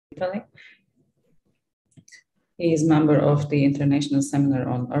Italy. He is member of the International Seminar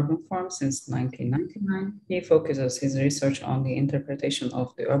on Urban Form since 1999. He focuses his research on the interpretation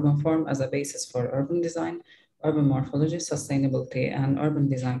of the urban form as a basis for urban design. Urban morphology, sustainability, and urban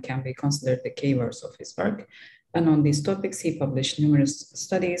design can be considered the keywords of his work. And on these topics, he published numerous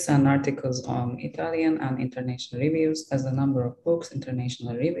studies and articles on Italian and international reviews, as a number of books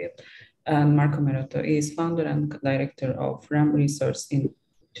internationally reviewed. And Marco Maretto is founder and director of RAM Research in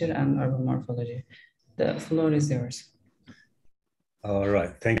Nature and Urban Morphology. The floor is yours. All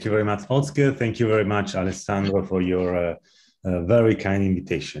right. Thank you very much, Oscar. Thank you very much, Alessandro, for your very kind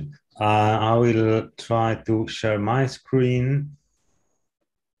invitation. I will try to share my screen.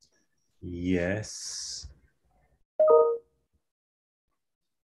 Yes.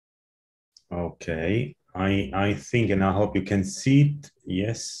 Okay. I think, and I hope you can see it.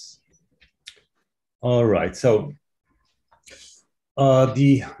 Yes. All right. So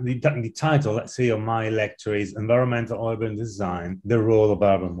the title, let's say, of my lecture is Environmental Urban Design, the Role of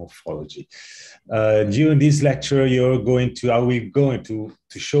Urban Morphology. During this lecture, I will going to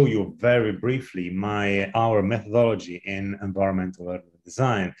show you very briefly our methodology in environmental urban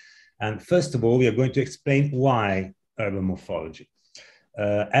design. And first of all, we are going to explain why urban morphology.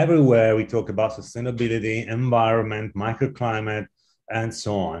 Everywhere we talk about sustainability, environment, microclimate, and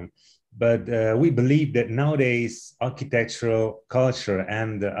so on. But we believe that nowadays architectural culture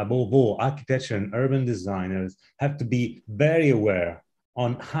and above all architecture and urban designers have to be very aware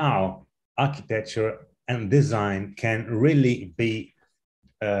on how architecture and design can really be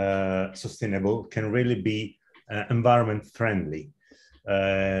sustainable, can really be environment friendly.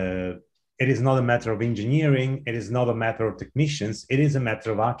 It is not a matter of engineering, it is not a matter of technicians, it is a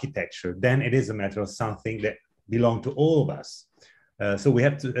matter of architecture. Then it is a matter of something that belongs to all of us. So we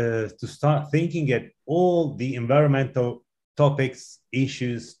have to start thinking that all the environmental topics,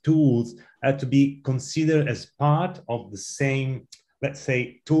 issues, tools have to be considered as part of the same, let's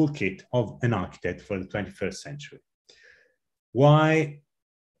say, toolkit of an architect for the 21st century. Why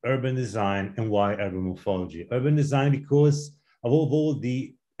urban design and why urban morphology? Urban design because of all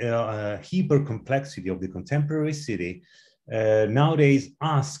the hyper complexity of the contemporary city nowadays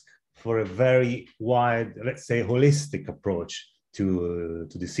ask for a very wide, let's say, holistic approach to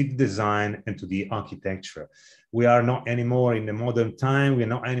the city design and to the architecture. We are not anymore in the modern time. We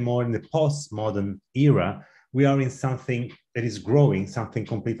are not anymore in the postmodern era. We are in something that is growing, something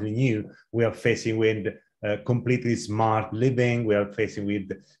completely new. We are facing with completely smart living. We are facing with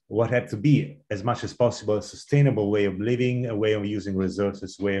what had to be, as much as possible, a sustainable way of living, a way of using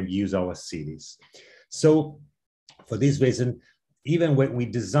resources, a way of use our cities. So for this reason, even when we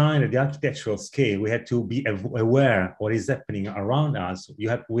design at the architectural scale, we have to be aware what is happening around us.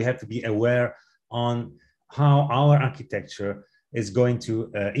 We have to be aware on how our architecture is going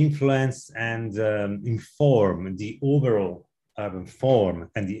to influence and inform the overall urban form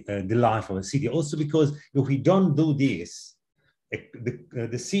and the life of a city. Also because if we don't do this,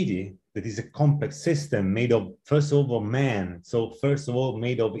 the city, that is a complex system made of, first of all, man, so first of all,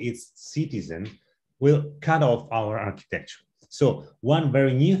 made of its citizen, will cut off our architecture. So one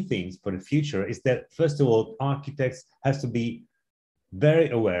very new thing for the future is that, first of all, architects have to be very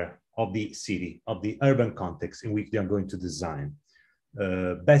aware of the city, of the urban context in which they are going to design.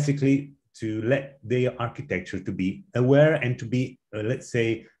 Basically, to let their architecture to be aware and to be, let's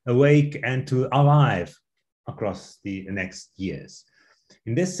say, awake and to alive across the next years.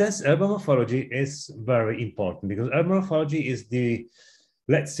 In this sense, urban morphology is very important because urban morphology is the,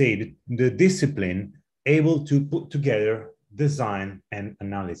 let's say, the discipline able to put together design and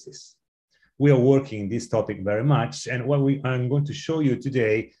analysis. We are working this topic very much, and what I'm going to show you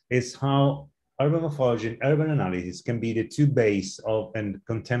today is how urban morphology and urban analysis can be the two bases of a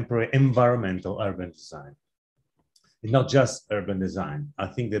contemporary environmental urban design. It's not just urban design. I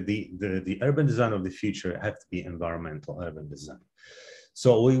think that the urban design of the future has to be environmental urban design.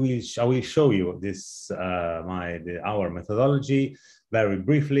 So I will show you this our methodology very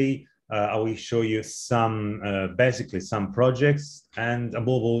briefly. I will show you some, basically some projects, and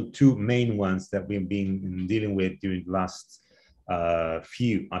above all, two main ones that we've been dealing with during the last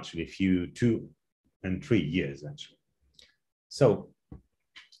 2 and 3 years, actually. So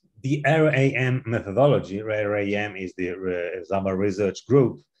the RAM methodology, RAM is our research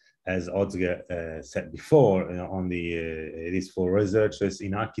group, as Odzger said before, it is for researchers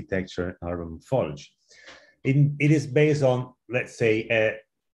in architecture and urban morphology. It is based on, let's say,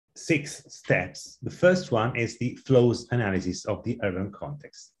 6 steps. The first one is the flows analysis of the urban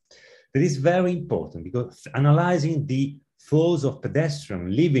context. That is very important because analyzing the flows of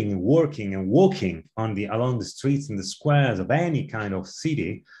pedestrians living, working, and walking along the streets and the squares of any kind of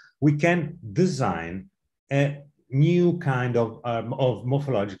city we can design a new kind of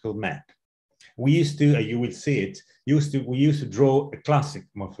morphological map. We used to, you will see it, we used to draw a classic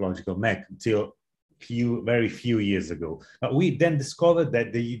morphological map until very few years ago. But we then discovered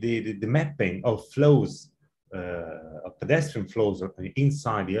that the mapping of flows, of pedestrian flows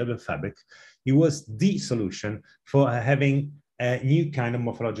inside the urban fabric, it was the solution for having a new kind of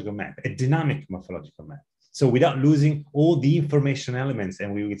morphological map, a dynamic morphological map. So without losing all the information elements,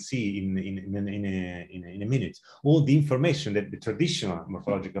 and we will see in a minute, all the information that the traditional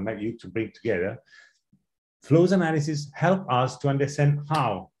morphological map used to bring together, flows analysis help us to understand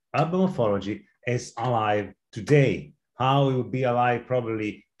how urban morphology is alive today, how it will be alive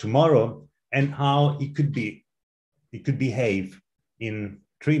probably tomorrow, and how it could behave in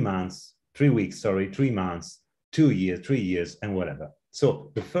 3 months, 3 weeks, sorry, 3 months, 2 years, 3 years, and whatever.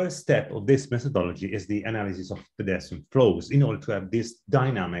 So the first step of this methodology is the analysis of pedestrian flows in order to have this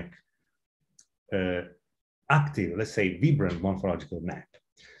dynamic, active, let's say, vibrant morphological map.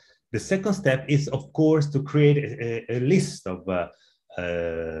 The second step is, of course, to create a list of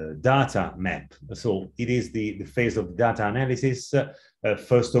data map. So it is the phase of data analysis.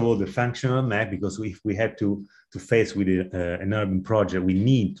 First of all, the functional map, because if we have to face with an urban project, we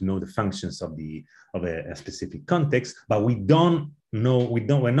need to know the functions of a specific context, but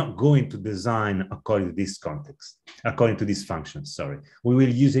we're not going to design according to this context, according to these functions, sorry. We will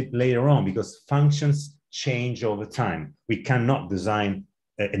use it later on because functions change over time. We cannot design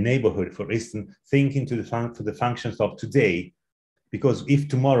a neighborhood, for instance, thinking to the functions of today, because if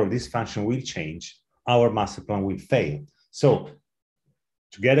tomorrow this function will change, our master plan will fail. So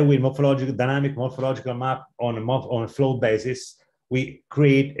together with dynamic morphological map on a flow basis, we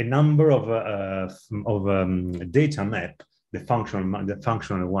create a number of data map. The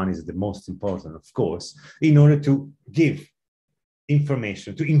functional one is the most important, of course, in order to give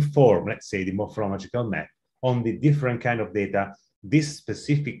information, to inform, let's say, the morphological map on the different kind of data this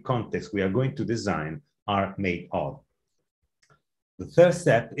specific context we are going to design are made of. The third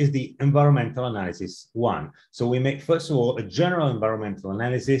step is the environmental analysis one. So we make, first of all, a general environmental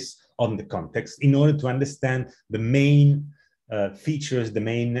analysis on the context in order to understand the main features, the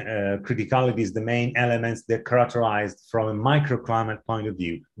main criticalities, the main elements that characterized from a microclimate point of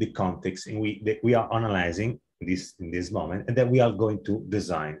view, the context that we are analyzing in this moment and that we are going to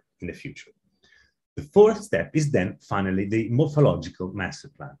design in the future. The fourth step is then finally the morphological master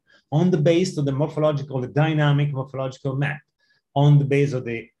plan. On the base of the dynamic morphological map, on the base of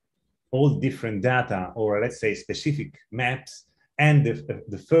all different data, or let's say specific maps, and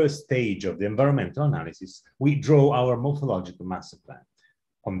the first stage of the environmental analysis, we draw our morphological master plan.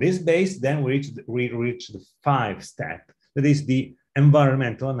 On this base, then we reach the 5th step, that is the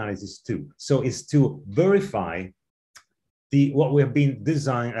environmental analysis 2. So it's to verify what we have been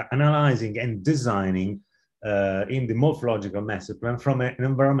analyzing and designing in the morphological master plan from an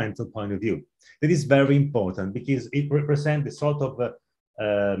environmental point of view. That is very important because it represents the sort of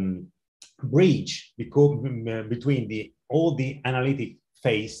bridge between all the analytic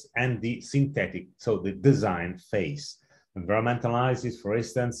phase and the synthetic, so the design phase. Environmental analysis, for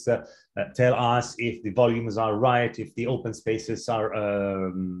instance, tell us if the volumes are right, if the open spaces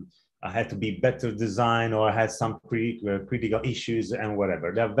had to be better designed or had some critical issues and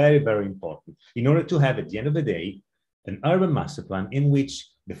whatever. They're very, very important in order to have, at the end of the day, an urban master plan in which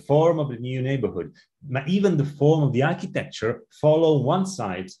the form of the new neighborhood, even the form of the architecture, follow one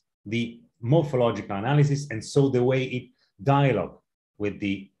side the morphological analysis, and so the way it dialogue with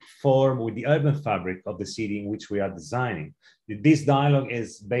the form, with the urban fabric of the city in which we are designing. This dialogue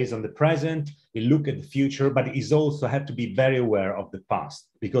is based on the present, we look at the future, but it is also have to be very aware of the past,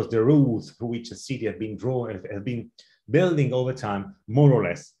 because the rules through which a city has been building over time, more or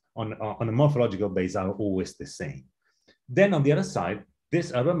less, on a morphological base are always the same. Then on the other side,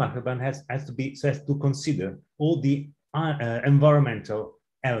 this urban master plan has to consider all the environmental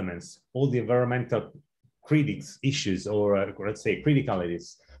elements, all the environmental critics issues, or let's say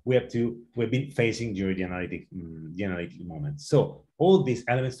criticalities we've been facing during the analytic moment. So all these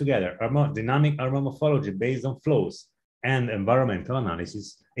elements together, dynamic urban morphology based on flows and environmental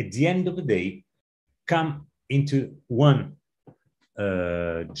analysis, at the end of the day, come into one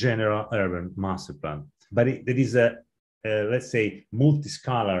general urban master plan. But it is let's say,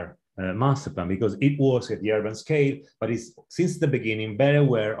 multi-scalar master plan, because it works at the urban scale, but it's since the beginning very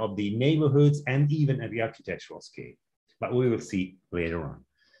aware of the neighborhoods and even at the architectural scale. But we will see later on.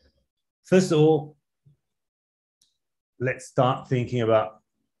 First of all, let's start thinking about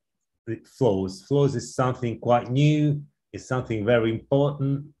the flows. Flows is something quite new. It's something very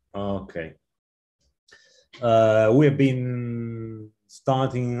important. Okay. We have been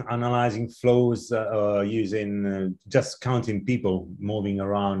starting analyzing flows using just counting people moving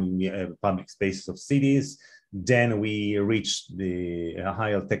around in the public spaces of cities. Then we reached the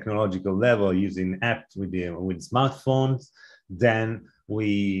higher technological level using apps with smartphones. Then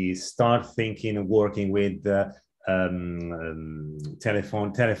we start thinking and working with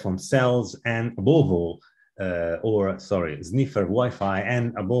telephone cells, and above all, sniffer Wi-Fi,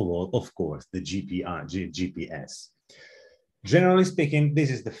 and above all, of course, the GPS. Generally speaking,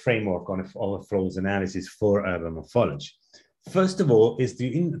 this is the framework of flows analysis for urban morphology. First of all, is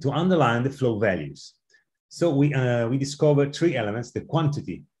to underline the flow values. So we discovered three elements: the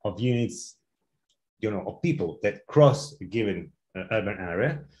quantity of units, of people that cross a given urban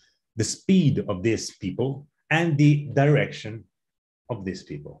area, the speed of these people, and the direction of these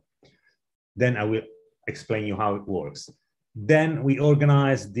people. Then I will explain you how it works. Then we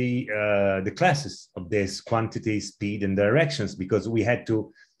organize the classes of this quantity, speed, and directions, because we had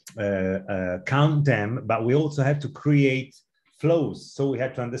to count them, but we also had to create flows. So we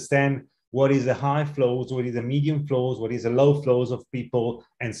had to understand what is the high flows, what is the medium flows, what is the low flows of people,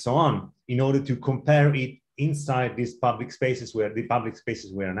 and so on, in order to compare it inside these public spaces where the public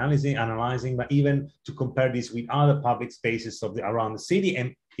spaces we're analyzing, but even to compare this with other public spaces of around the city,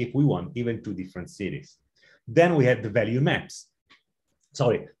 and if we want, even to different cities. Then we have the value maps.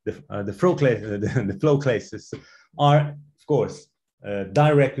 Sorry, the flow classes are, of course,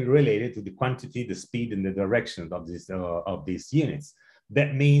 directly related to the quantity, the speed, and the direction of these units.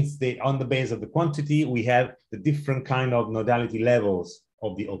 That means that on the base of the quantity, we have the different kind of nodality levels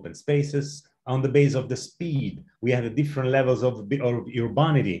of the open spaces. On the base of the speed, we have the different levels of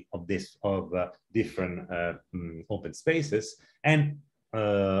urbanity of different open spaces. And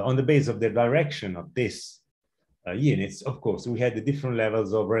on the base of the direction of these units, of course, we had the different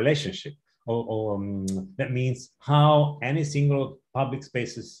levels of relationship. That means how any single public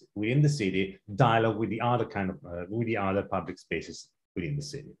spaces within the city dialogue with the other with the other public spaces within the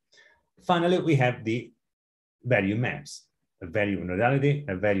city. Finally, we have the value maps: a value of nodality,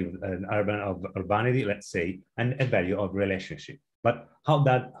 a value of urbanity, let's say, and a value of relationship. But how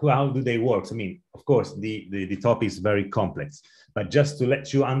do they work? I mean, of course, the topic is very complex, but just to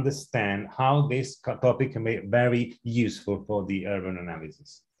let you understand how this topic can be very useful for the urban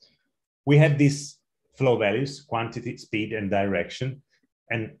analysis. We have these flow values: quantity, speed, and direction,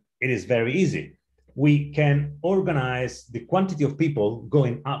 and it is very easy. We can organize the quantity of people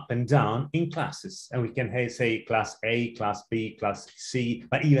going up and down in classes, and we can say class A, class B, class C,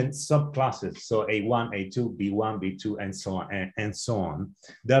 but even subclasses. So A1, A2, B1, B2, and so on, and so on.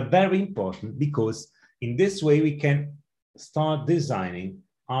 They're very important because in this way we can start designing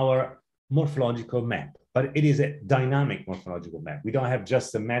our morphological map. But it is a dynamic morphological map. We don't have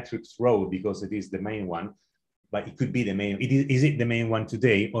just a matrix row because it is the main one, but it could be the main. Is it the main one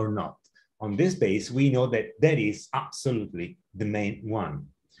today or not? On this base, we know that that is absolutely the main one.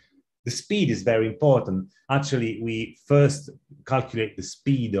 The speed is very important. Actually, we first calculate the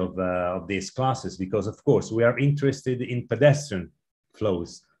speed of these classes because, of course, we are interested in pedestrian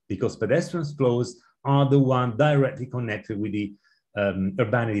flows, because pedestrian flows are the one directly connected with the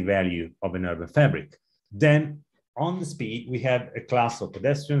urbanity value of an urban fabric. Then on the speed, we have a class of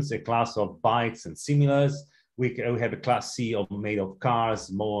pedestrians, a class of bikes and similars. We have a class C made of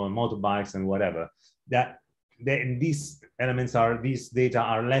cars, motorbikes, and whatever. These data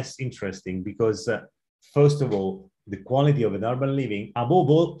are less interesting because, first of all, the quality of an urban living, above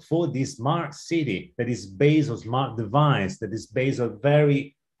all, for this smart city that is based on smart device, that is based on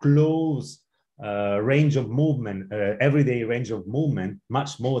very close range of movement, everyday range of movement,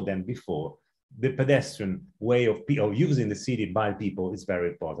 much more than before. The pedestrian way of using the city by people is very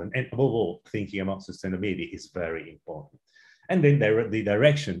important. And above all, thinking about sustainability is very important. And then the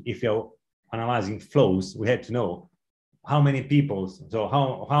direction. If you're analyzing flows, we have to know how many people, so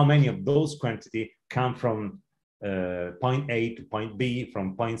how many of those quantity come from point A to point B,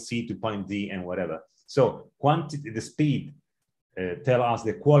 from point C to point D, and whatever. So quantity, the speed tell us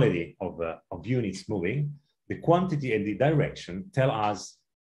the quality of units moving. The quantity and the direction tell us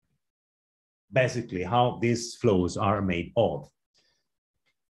basically how these flows are made of.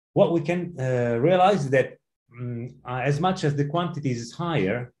 What we can realize is that as much as the quantity is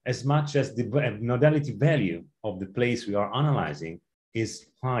higher, as much as the nodality value of the place we are analyzing is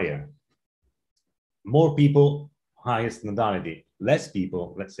higher. More people, highest nodality. Less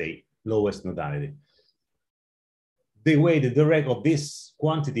people, let's say, lowest nodality. The way the direct of this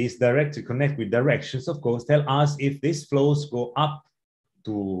quantity is directly connect with directions, of course, tell us if these flows go up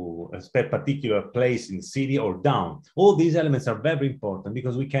to a particular place in the city or down. All these elements are very important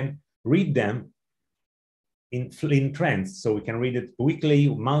because we can read them in trends. So we can read it weekly,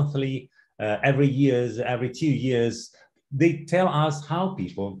 monthly, every 2 years. They tell us how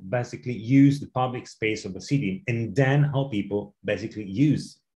people basically use the public space of the city, and then how people basically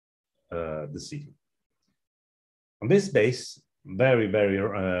use the city. On this base, very, very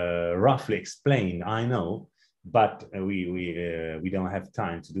roughly explained, I know, but we don't have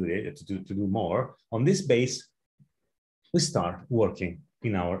time to do it, to do more. On this base, we start working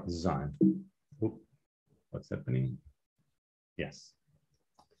in our design. Oops, what's happening? Yes.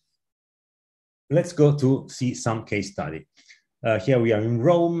 Let's go to see some case study. Here we are in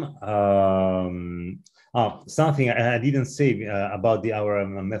Rome. Something I didn't say about our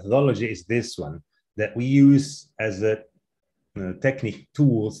methodology is this one, that we use as a technique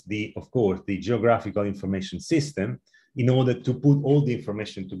tools, of course, the geographical information system, in order to put all the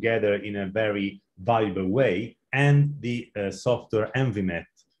information together in a very valuable way, and the software EnviMet.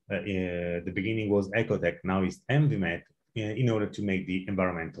 The beginning was Ecotech, now it's EnviMet, in order to make the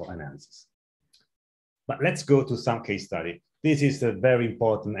environmental analysis. But let's go to some case study. This is a very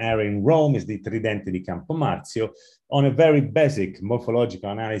important area in Rome, is the Tridente di Campo Marzio. On a very basic morphological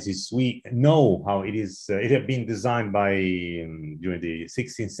analysis, we know how it is. It had been designed by during the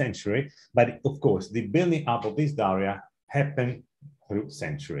 16th century, but of course, the building up of this area happened through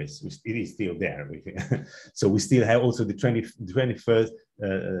centuries. It is still there. So we still have also the 21st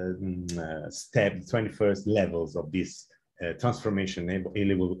step, 21st levels of this transformation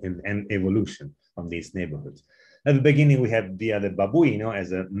and evolution of these neighborhoods. At the beginning, we have Via del Babuino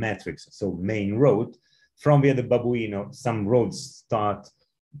as a matrix, so main road. From Via del Babuino, some roads start,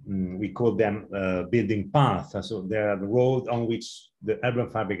 we call them building paths. So there are the roads on which the urban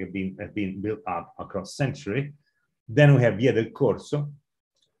fabric have been built up across century. Then we have Via del Corso,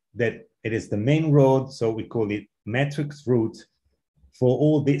 that it is the main road, so we call it matrix route for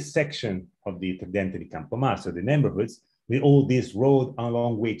all this section of the Tridente di Campo Marzio, the neighborhoods, with all this road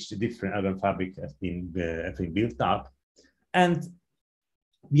along which the different urban fabric has been built up, and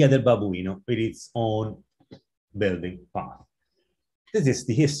Via del Babuino with its own building path. This is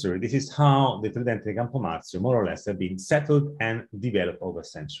the history. This is how the Tridente di Campo Marzio more or less have been settled and developed over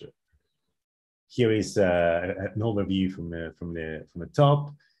century. Here is an overview from the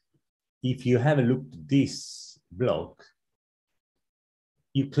top. If you have a look at this block,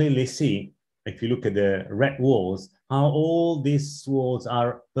 you clearly see, if you look at the red walls, how all these walls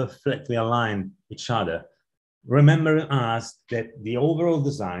are perfectly aligned each other, remembering us that the overall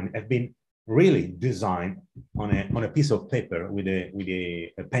design has been really designed on a piece of paper with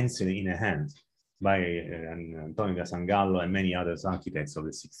a pencil in a hand by Antonio da Sangallo and many other architects of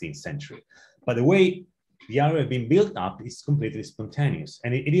the 16th century. But the way the area has been built up is completely spontaneous,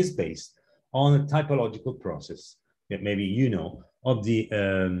 and it is based on a typological process that maybe you know of the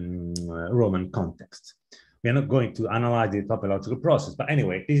Roman context. We are not going to analyze the topological process, but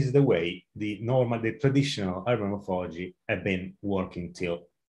anyway, this is the way the traditional urban morphology have been working till a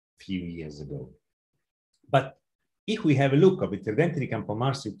few years ago. But if we have a look at the Tridente di Campo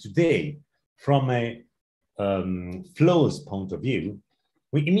Marzio today from a flows point of view,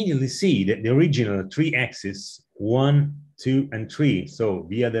 we immediately see that the original three axes, 1, 2, and 3, so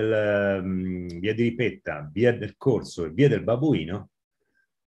Via di Ripetta, Via del Corso, and Via del Babuino,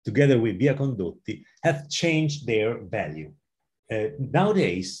 together with Via Condotti, have changed their value.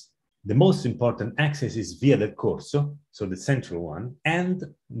 Nowadays, the most important axis is Via del Corso, so the central one, and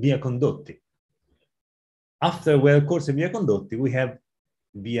Via Condotti. After Via del Corso and Via Condotti, we have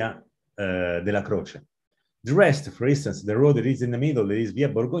Via della Croce. The rest, for instance, the road that is in the middle, that is Via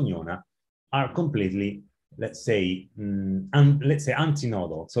Borgognona, are completely, let's say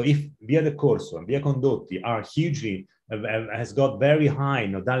antinodal. So if Via del Corso and Via Condotti are hugely, has got very high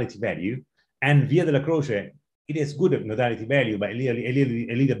nodality value, and Via della Croce, it is good at nodality value, but a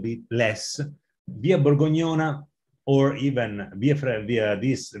little bit less, Via Borgognona or even Via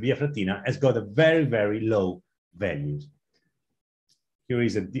Frattina has got a very, very low value. Here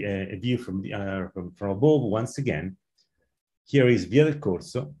is a view from above once again. Here is Via del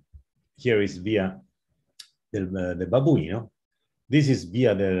Corso. Here is Via del Babuino. This is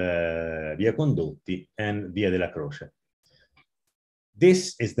Via Condotti and Via della Croce.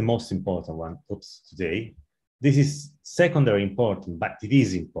 This is the most important one, today. This is secondary important, but it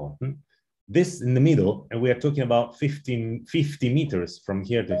is important. This in the middle, and we are talking about 50 meters from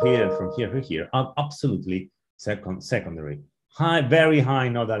here to here and from here to here, are absolutely secondary. Very high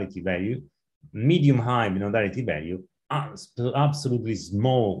nodality value, medium high nodality value, absolutely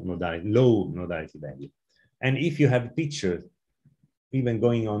small nodality, low nodality value. And if you have pictures, even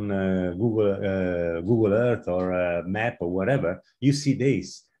going on Google Earth or a map or whatever, you see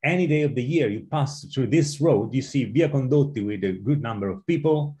this. any day of the year you pass through this road, you see Via Condotti with a good number of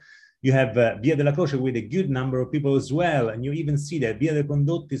people. You have Via della Croce with a good number of people as well. And you even see that Via dei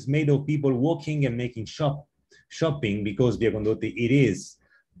Condotti is made of people walking and making shopping, because Via Condotti, it is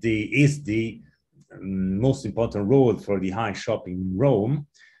the most important road for the high shopping in Rome.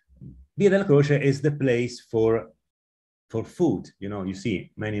 Via della Croce is the place for food. You know, you see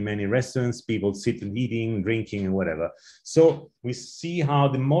many restaurants, people sitting, eating, drinking, and whatever. So we see how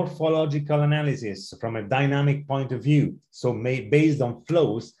the morphological analysis from a dynamic point of view, so based on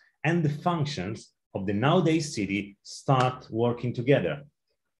flows and the functions of the nowadays city, start working together.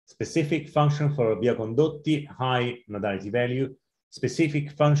 Specific function for Via Condotti, high nodality value,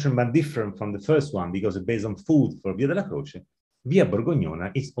 specific function but different from the first one because it's based on food for Via della Croce. Via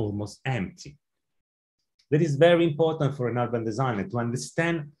Borgognona is almost empty. That is very important for an urban designer to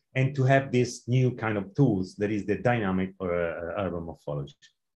understand and to have this new kind of tools, that is the dynamic or urban morphology.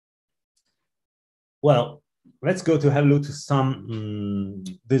 Well, let's go to have a look at some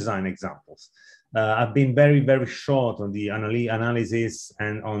design examples. I've been very short on the analysis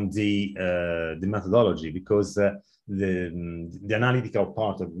and on the methodology, because the analytical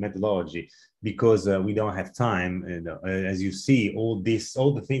part of methodology, because we don't have time. As you see, all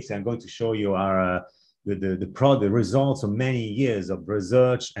the things I'm going to show you are the results of many years of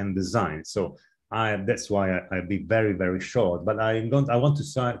research and design. So that's why I'll be very short. But I want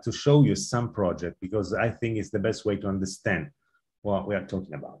to show you some project, because I think it's the best way to understand what we are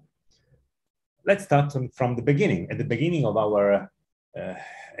talking about. Let's start from the beginning. At the beginning of our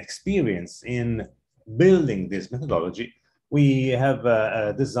experience in building this methodology, we have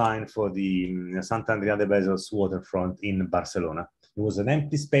a design for the Sant'Andrea de Besós waterfront in Barcelona. It was an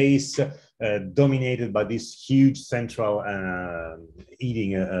empty space dominated by this huge central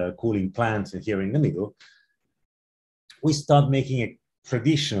cooling plant here in the middle. We start making a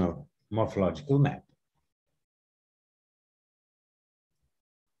traditional morphological map.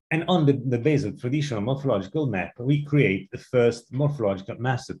 And on the basis of traditional morphological map, we create the first morphological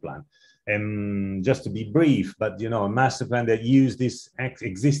master plan. Just to be brief, but you know, a master plan that uses this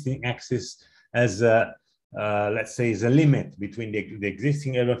existing axis as a let's say, is a limit between the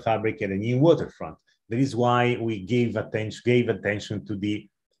existing urban fabric and the new waterfront. That is why we gave attention to the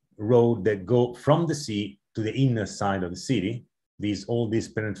road that go from the sea to the inner side of the city. All these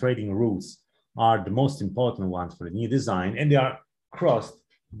penetrating routes are the most important ones for the new design, and they are crossed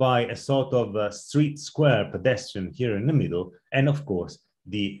by a sort of street square pedestrian here in the middle, and of course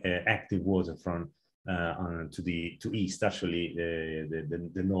the active waterfront to east. Actually,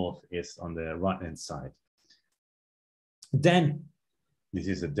 the north is on the right hand side. Then this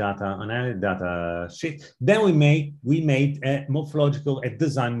is a data sheet. Then we made a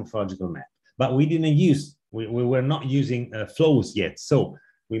design morphological map, but we didn't use, we were not using flows yet. So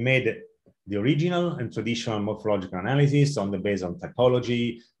we made the original and traditional morphological analysis on the basis of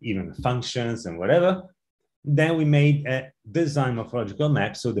typology, even functions and whatever. Then we made a design morphological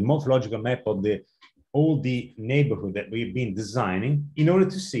map, so the morphological map of all the neighborhood that we've been designing, in order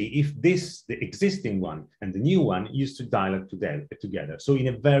to see if the existing one and the new one used to dialogue together. So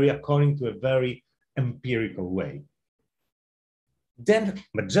according to a very empirical way.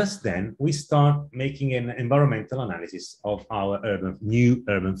 But just then, we start making an environmental analysis of our new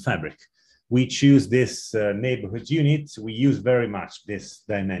urban fabric. We choose this neighborhood unit. We use very much this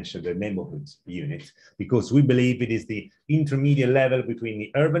dimension, the neighborhood unit, because we believe it is the intermediate level between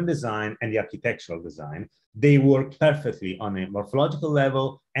the urban design and the architectural design. They work perfectly on a morphological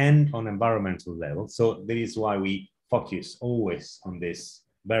level and on environmental level. So that is why we focus always on this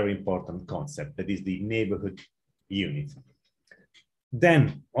very important concept, that is the neighborhood unit.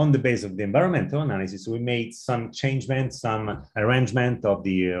 Then, on the basis of the environmental analysis, we made some some arrangement of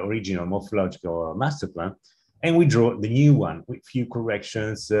the original morphological master plan, and we draw the new one with few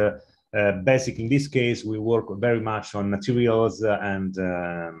corrections. Basically, in this case, we work very much on materials and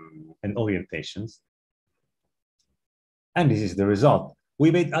orientations. And this is the result.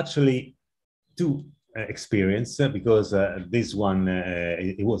 We made actually two experiences, because this one,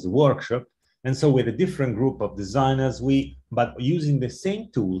 it was a workshop. And so with a different group of designers, but using the same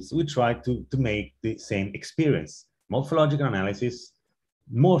tools, we try to make the same experience. Morphological analysis,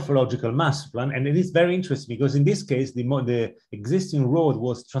 morphological master plan. And it is very interesting because in this case, the existing road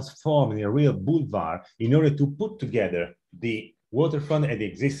was transformed in a real boulevard in order to put together the waterfront and the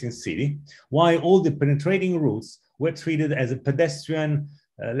existing city, while all the penetrating routes were treated as a pedestrian,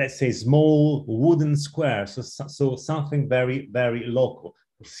 let's say, small wooden square. So something very, very local.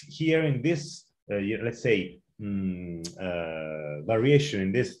 Here in this, let's say, variation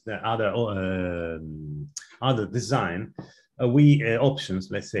in this other design, options,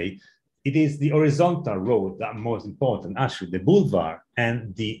 let's say, it is the horizontal road that are most important, actually the boulevard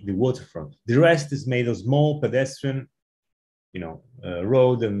and the waterfront. The rest is made of small pedestrian,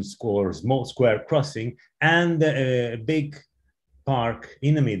 road and small square crossing, and a big park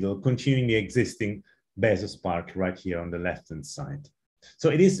in the middle, continuing the existing Bezos Park right here on the left-hand side. So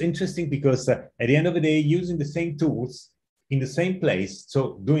it is interesting because at the end of the day, using the same tools in the same place,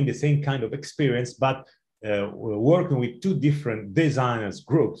 so doing the same kind of experience, but working with two different designers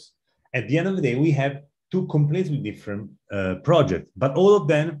groups, at the end of the day, we have two completely different projects, but all of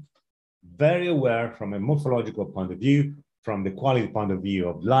them very aware from a morphological point of view, from the quality point of view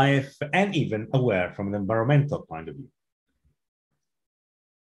of life, and even aware from an environmental point of view.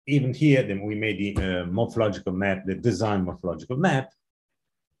 Even here, then we made the morphological map, the design morphological map,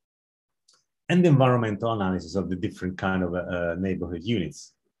 and the environmental analysis of the different kind of neighborhood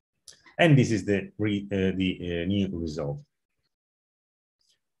units. And this is the new result.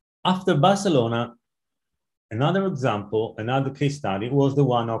 After Barcelona, another example, another case study was the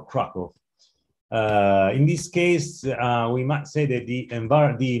one of Krakow. In this case, we might say that the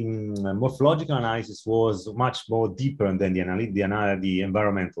morphological analysis was much more deeper than the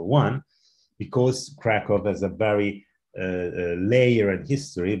environmental one, because Krakow has a very layered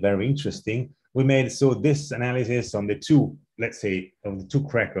history, very interesting. We made this analysis on the two, let's say, of the two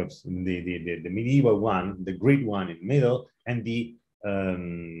Krakows, the medieval one, the Greek one in the middle, and the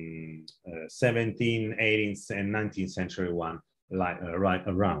 17th, 18th, and 19th century one, right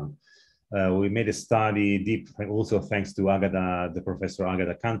around. We made a study deep, also thanks to the Professor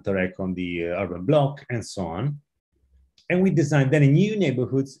Agata Kantarek on the urban block and so on. And we designed then new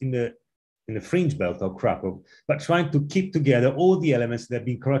neighborhoods in the fringe belt of Krakow, but trying to keep together all the elements that have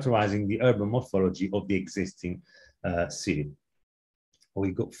been characterizing the urban morphology of the existing city.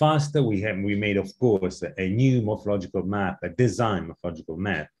 We go faster. We made, of course, a new morphological map, a design morphological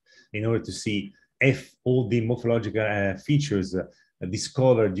map, in order to see if all the morphological features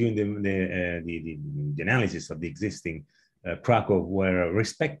discovered during the analysis of the existing Krakow were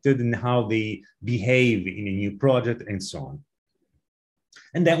respected and how they behave in a new project and so on.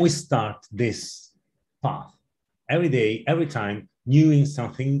 And then we start this path every day, every time, knowing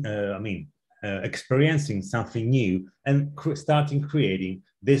something, experiencing something new and starting creating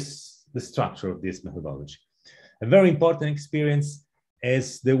the structure of this methodology. A very important experience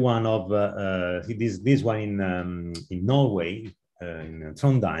is the one of this one in Norway, in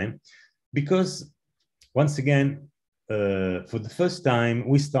Trondheim, because once again, for the first time,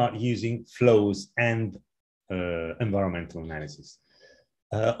 we start using flows and environmental analysis.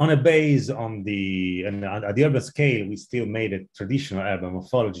 On a base at the urban scale, we still made a traditional urban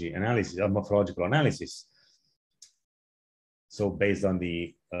morphology analysis, or morphological analysis. So based on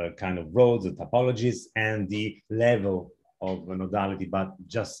the kind of roads, the topologies, and the level of nodality, but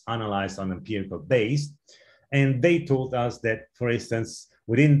just analyzed on empirical base. And they told us that, for instance,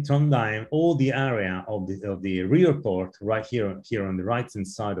 within Trondheim, all the area of the rear port, right here on the right-hand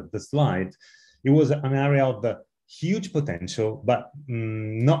side of the slide, it was an area of the huge potential, but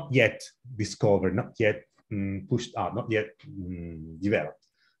not yet discovered, not yet pushed out, not yet developed.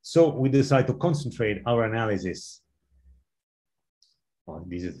 So we decided to concentrate our analysis.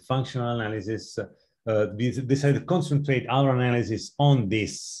 This is functional analysis. We decided to concentrate our analysis on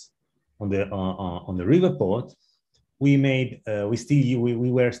this, on the river port. We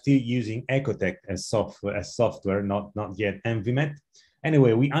were still using Ecotech as software, not yet EnviMet.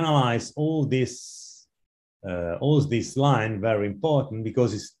 Anyway, we analyzed all this line, very important,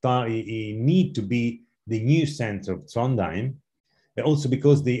 because it need to be the new center of Trondheim. Also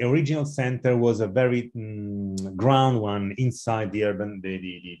because the original center was a very ground one inside the urban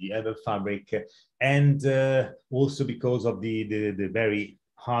fabric, and also because of the very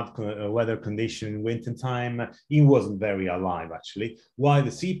hard weather condition in winter time, it wasn't very alive actually. While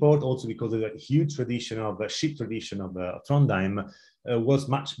the seaport, also because of the huge tradition of ship tradition of Trondheim, was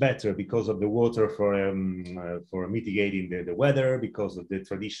much better because of the water for mitigating the weather, because of the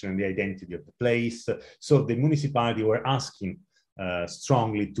tradition and the identity of the place. So the municipality were asking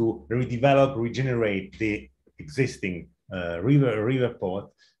strongly to redevelop, regenerate the existing river port,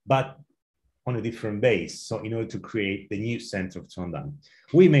 but on a different base. So in order to create the new center of Trondheim,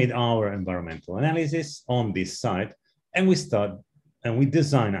 we made our environmental analysis on this site, and we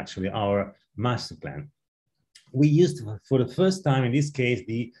designed actually our master plan. We used for the first time in this case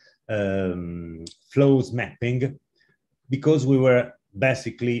the flows mapping, because we were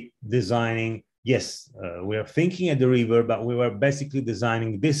basically designing. Yes, we are thinking at the river, but we were basically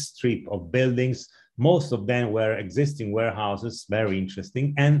designing this strip of buildings. Most of them were existing warehouses, very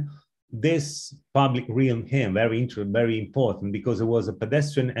interesting. And this public realm here very important, because it was a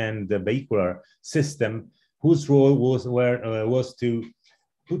pedestrian and vehicular system whose role was to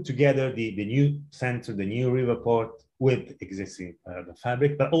put together the new center, the new river port with existing the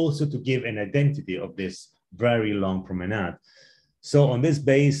fabric, but also to give an identity of this very long promenade. So on this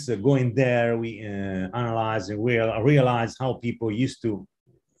base, going there, we analyze and we realize how people used to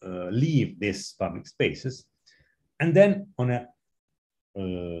leave these public spaces. And then on a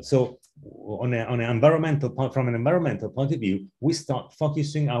from an environmental point of view, we start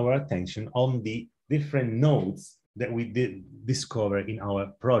focusing our attention on the different nodes that we did discover in our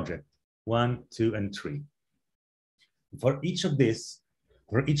project, 1, 2, and 3. For each of this,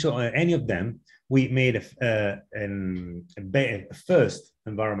 for each of any of them, we made a first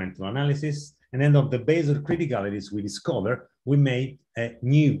environmental analysis, and then of the base of criticalities we discover, we made a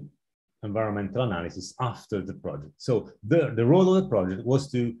new environmental analysis after the project. So the role of the project was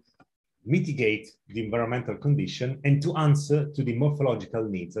to mitigate the environmental condition and to answer to the morphological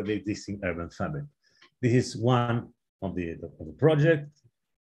needs of the existing urban fabric. This is one of the project.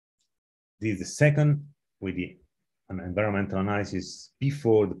 This is the second, with the environmental analysis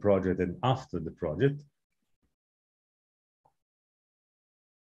before the project and after the project.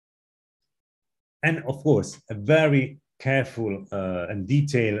 And of course, a very careful and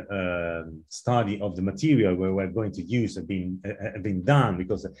detailed study of the material where we're going to use have been done,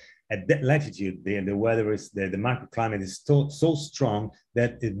 because at that latitude, the weather is, the microclimate is so strong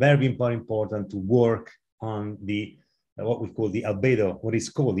that it's very important to work on the what we call the albedo, what is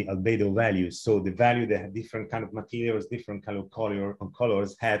called the albedo values. So the value that have different kind of materials, different kind of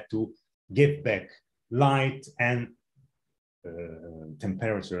colors had to give back light and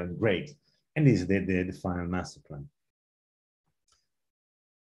temperature and grade. And this is the final master plan.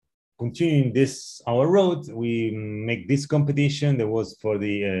 Continuing this, our road, we make this competition that was for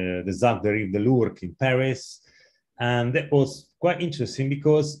the Zac de Rive de l'Ourcq in Paris. And that was quite interesting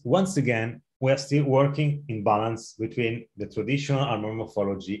because once again, we're still working in balance between the traditional urban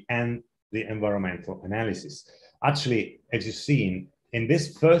morphology and the environmental analysis. Actually, as you've seen, in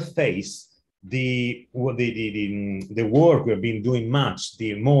this first phase, the work we've been doing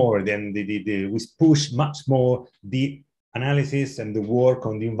we push much more the analysis and the work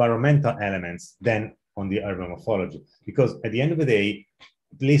on the environmental elements than on the urban morphology. Because at the end of the day,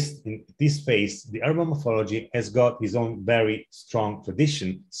 at least in this phase, the urban morphology has got its own very strong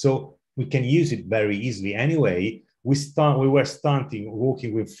tradition. So we can use it very easily anyway. We were starting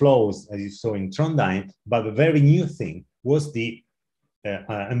working with flows, as you saw in Trondheim, but the very new thing was the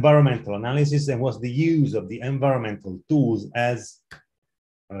environmental analysis and was the use of the environmental tools as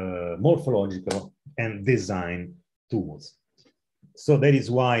morphological and design tools. So that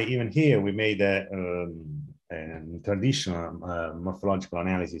is why even here we made a traditional morphological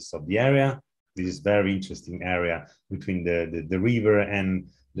analysis of the area. This is very interesting area between the river and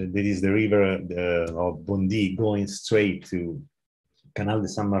there is the river of Bondy going straight to Canal de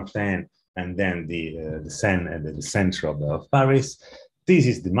Saint-Martin and then the Seine at the center of Paris. This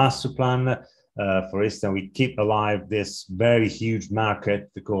is the master plan. For instance, we keep alive this very huge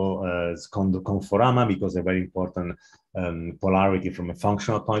market called Conforama because a very important polarity from a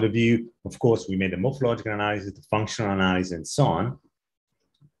functional point of view. Of course, we made a morphological analysis, the functional analysis, and so on.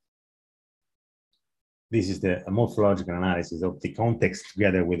 This is the morphological analysis of the context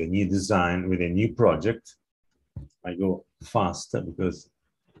together with a new design, with a new project. I go fast because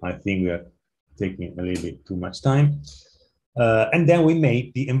I think we are taking a little bit too much time. And then we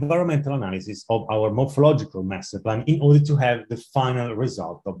made the environmental analysis of our morphological master plan in order to have the final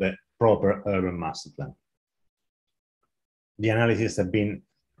result of the proper urban master plan. The analysis have been,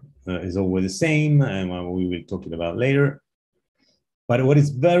 is always the same, and we will talk about later. But what is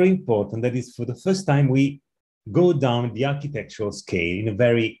very important, that is for the first time, we go down the architectural scale in a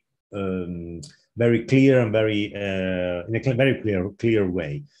very, very clear and very, in a very clear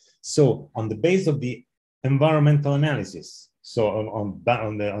way. So on the base of the environmental analysis, so on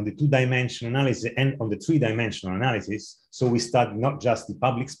the two-dimensional analysis and on the three-dimensional analysis, so we study not just the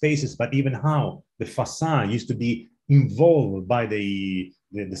public spaces, but even how the facade used to be involved by the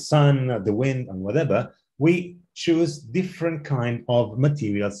sun, the wind, and whatever. We choose different kind of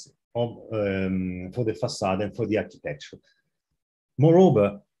materials for the facade and for the architecture.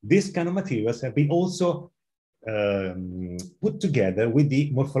 Moreover, these kind of materials have been also put together with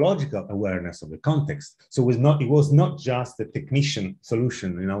the morphological awareness of the context. So it was not just a technician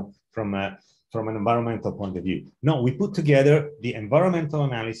solution, you know, from an environmental point of view. No, we put together the environmental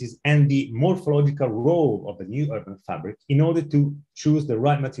analysis and the morphological role of the new urban fabric in order to choose the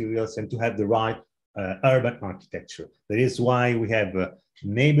right materials and to have the right urban architecture. That is why we have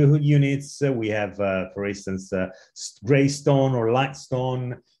neighborhood units. We have, for instance, gray stone or light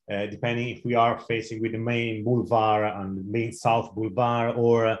stone, depending if we are facing with the main boulevard and the main South Boulevard,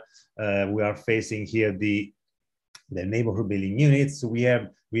 or we are facing here the neighborhood building units. We have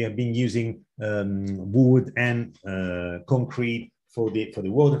been using wood and concrete for the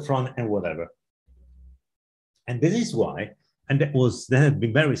waterfront and whatever. And this is why, and that has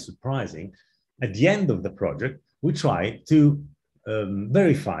been very surprising. At the end of the project, we try to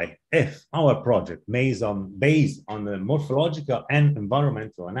verify if our project, based on the morphological and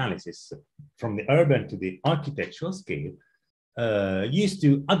environmental analysis from the urban to the architectural scale, used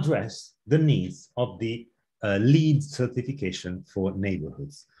to address the needs of the LEED certification for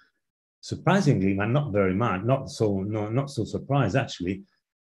neighborhoods. Surprisingly, but not very much, not so surprised actually,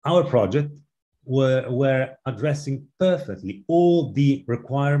 our project were addressing perfectly all the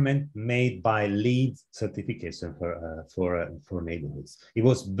requirements made by LEED certification for neighborhoods. It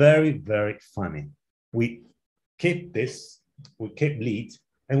was very, very funny. We kept LEED,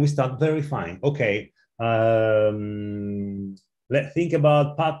 and we start verifying. Okay, let's think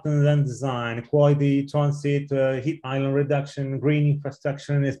about patterns and design, quality, transit, heat island reduction, green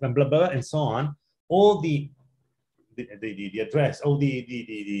infrastructure, and blah, blah, blah, and so on. All the address, all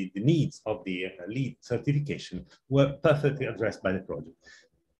the needs of the LEED certification were perfectly addressed by the project.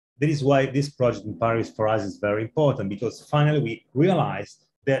 That is why this project in Paris for us is very important, because finally we realized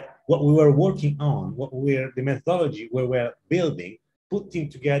that what we were working on, the methodology we were building, putting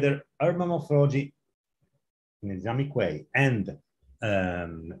together urban morphology in a dynamic way and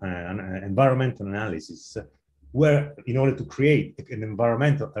environmental analysis, were, in order to create an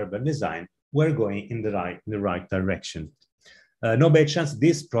environmental urban design, we're going in the right direction. No, by chance,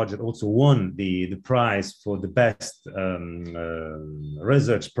 this project also won the prize for the best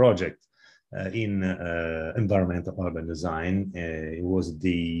research project in environmental urban design. It was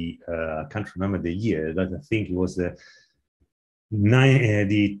I can't remember the year, but I think it was the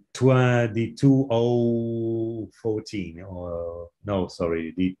 2014, or no,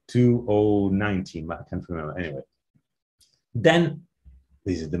 sorry, the 2019, but I can't remember anyway. Then,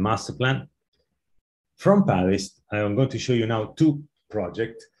 this is the master plan. From Paris, I'm going to show you now two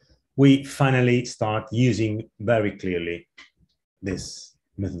projects. We finally start using very clearly this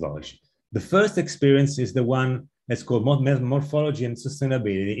methodology. The first experience is the one that's called Morphology and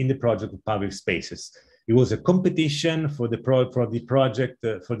Sustainability in the project of public spaces. It was a competition for the project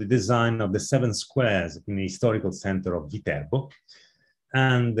for the design of the 7 squares in the historical center of Viterbo.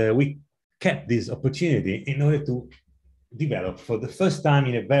 And we kept this opportunity in order to develop for the first time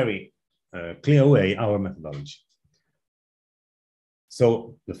in a very clear way our methodology.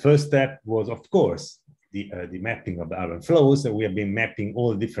 So the first step was, of course, the mapping of the urban flows. So we have been mapping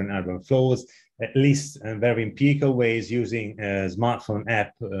all the different urban flows, at least in very empirical ways, using a smartphone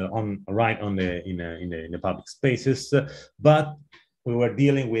app in the public spaces. But we were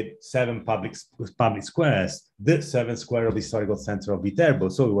dealing with 7 public squares, the 7 square of the historical center of Viterbo.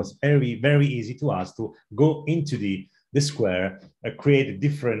 So it was very, very easy to us to go into the square, create a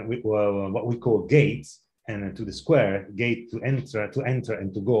different what we call gates, and to the square gate to enter and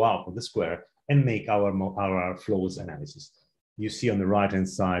to go out of the square, and make our flows analysis. You see on the right hand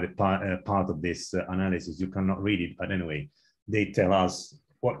side part of this analysis. You cannot read it, but anyway, they tell us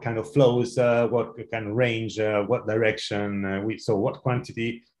what kind of flows, what kind of range, what direction, so what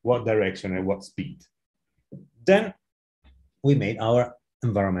quantity, what direction, and what speed. Then we made our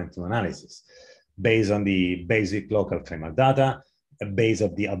environmental analysis based on the basic local climate data, based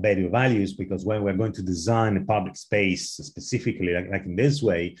on the albedo values, because when we're going to design a public space specifically, like in this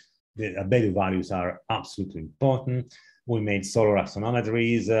way, the albedo values are absolutely important. We made solar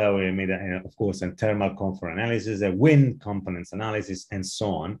axonometries, we made, of course, a thermal comfort analysis, a wind components analysis, and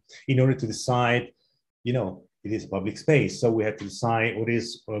so on, in order to decide, it is public space. So we have to decide what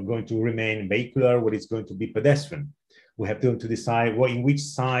is going to remain vehicular, what is going to be pedestrian. We have to decide in which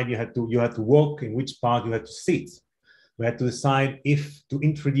side you have to walk, in which part you have to sit. We have to decide if to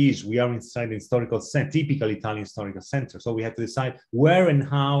introduce, we are inside the historical center, typical Italian historical center. So we have to decide where and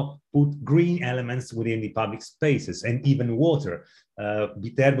how put green elements within the public spaces, and even water.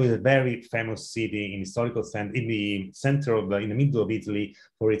 Viterbo is a very famous city in historical center, in the middle of Italy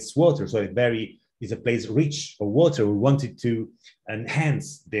for its water. So it's a place rich for water. We wanted to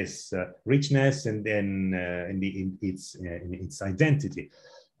enhance this richness and then in its identity.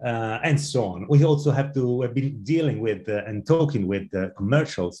 And so on. We also have been dealing with and talking with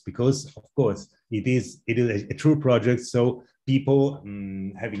commercials, because of course it is a true project. So people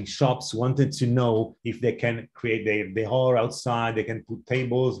having shops wanted to know if they can create their hall outside, they can put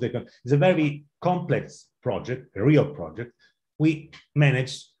tables, it's a very complex project, a real project. We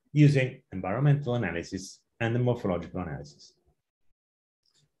managed using environmental analysis and the morphological analysis.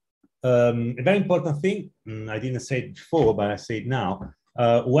 A very important thing, I didn't say it before, but I say it now,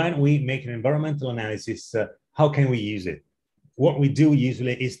 when we make an environmental analysis, how can we use it? What we do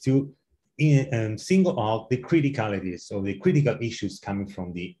usually is to single out the criticalities or the critical issues coming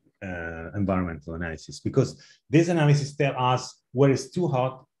from the environmental analysis, because this analysis tells us where it's too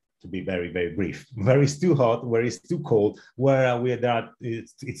hot, to be very, very brief, where it's too hot, where it's too cold, where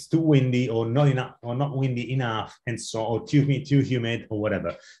it's too windy or not enough, or not windy enough, and so, or too humid or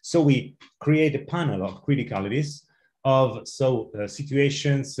whatever. So we create a panel of criticalities of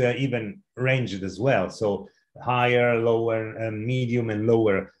situations, even ranged as well. So higher, lower, medium, and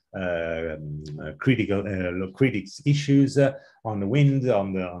lower critics issues on the wind,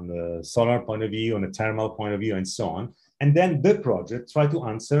 on the solar point of view, on the thermal point of view, and so on. And then the project try to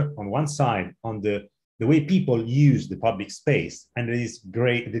answer on one side on the way people use the public space, and it is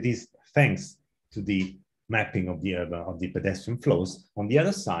great. That is thanks to the mapping of the pedestrian flows. On the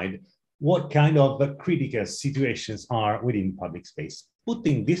other side, what kind of critical situations are within public space?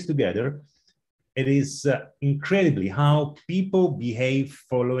 Putting this together, it is incredibly how people behave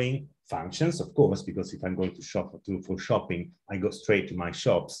following functions, of course, because if I'm going to shop for shopping, I go straight to my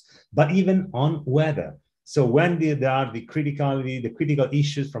shops, but even on weather. So when there are the critical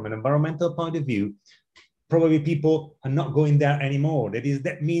issues from an environmental point of view, probably people are not going there anymore.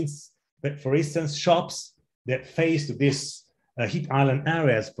 That means that, for instance, shops that face to this heat island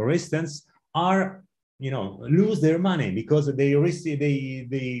areas, for instance, are lose their money because they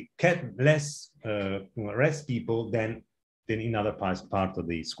get less people than in other parts of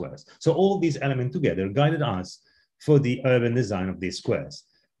the squares. So all these elements together guided us for the urban design of these squares.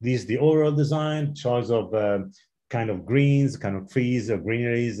 This is the overall design, choice of kind of greens, kind of trees, or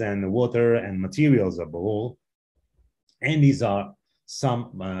greeneries, and water and materials above all. And these are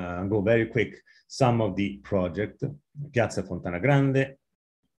some, I'll go very quick, some of the project. Piazza Fontana Grande.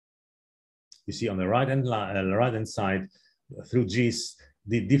 You see on the right-hand side, through GIS,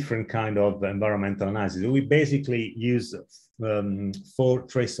 the different kind of environmental analysis. We basically use 4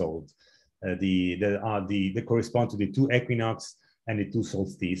 thresholds. They correspond to the 2 equinox and the 2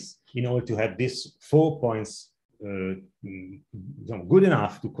 solstices, in order to have these 4 points good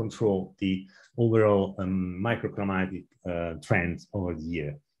enough to control the overall microclimatic trends over the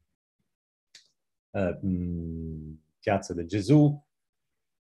year. Piazza del Gesù,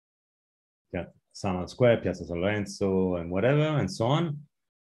 San Square, Piazza San Lorenzo, and whatever, and so on.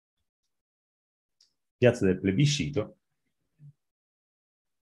 Piazza del Plebiscito.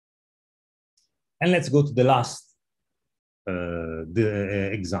 And let's go to the last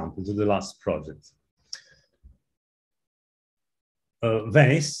example, to the last project.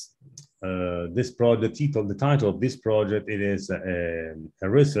 Venice. This project, the title of this project, it is a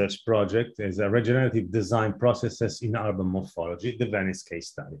research project, is a regenerative design processes in urban morphology, the Venice case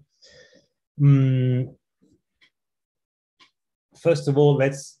study. First of all,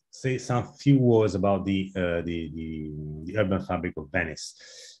 let's say some few words about the urban fabric of Venice.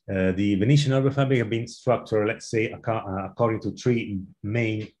 The Venetian urban fabric have been structured, let's say, according to 3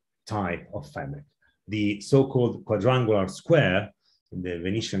 main types of fabric. The so-called quadrangular square, the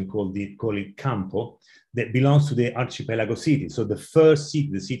Venetian call it campo, that belongs to the archipelago city. So the first city,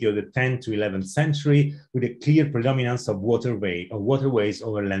 the city of the 10th to 11th century, with a clear predominance of waterways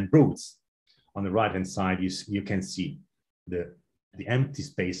over land routes. On the right-hand side, you can see the empty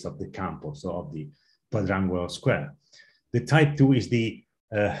space of the campo, so of the quadrangular square. The type 2 is the,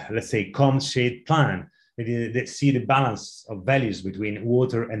 let's say, cone-shaped plan. They see the balance of values between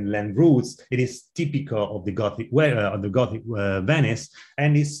water and land routes. It is typical of the Gothic Venice,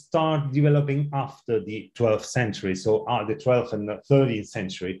 and it started developing after the 12th century, so the 12th and the 13th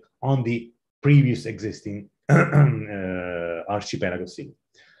century, on the previous existing archipelago city.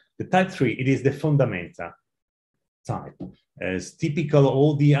 The type 3, it is the fondamenta type. As typical of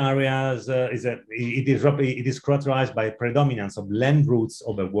all the areas, it is characterized by predominance of land routes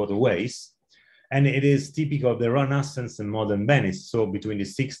over waterways, and it is typical of the Renaissance and modern Venice, so between the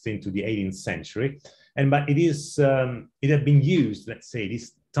 16th to the 18th century. But it has been used, let's say,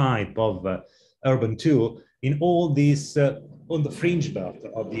 this type of urban tool in all these on the fringe belt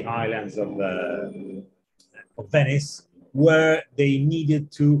of the islands of Venice, where they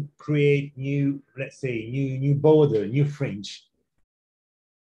needed to create new, let's say, new border, new fringe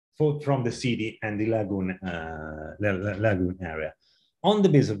from the city and the lagoon area. On the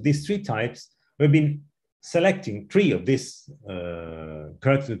basis of these 3 types, we've been selecting three of these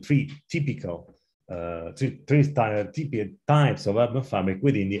three typical types of urban fabric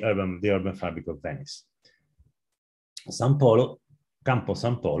within the urban fabric of Venice. San Polo, Campo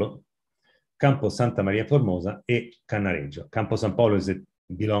San Polo, Campo Santa Maria Formosa, e Cannareggio. Campo San Polo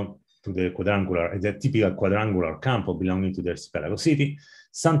belong to the quadrangular, the typical quadrangular campo belonging to the archipelago city.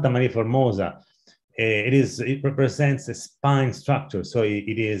 Santa Maria Formosa, it represents a spine structure, so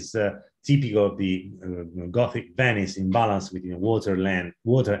it is typical of the Gothic Venice in balance between water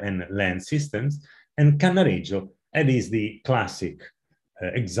and land systems. And Cannareggio, it is the classic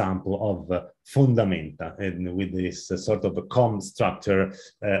example of fundamenta, and with this sort of a column structure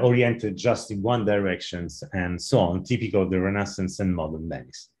oriented just in one direction and so on, typical of the Renaissance and modern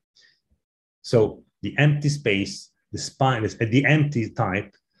Venice. So the empty space, the spine, the empty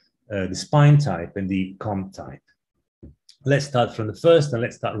type, the spine type, and the column type. Let's start from the first, and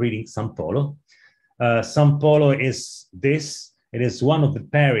let's start reading San Polo. San Polo is this. It is one of the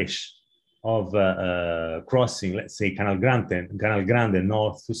parish of crossing, let's say, Canal Grande,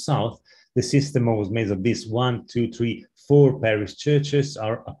 north to south. The system was made of this 1, 2, 3, 4 parish churches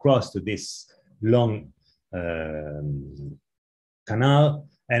are across to this long canal.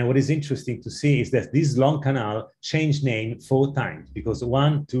 And what is interesting to see is that this long canal changed name 4 times, because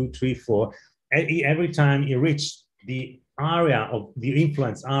 1, 2, 3, 4, every time it reached the area of the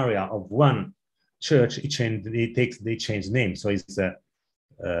influence area of one church, they change name. So it's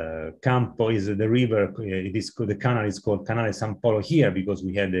Campo is the river. It is the canal is called Canale San Polo here because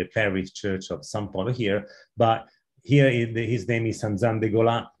we had the parish church of San Polo here. But here his name is San Zan de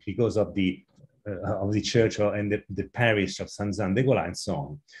Gola because of the church and the parish of San Zan de Gola and so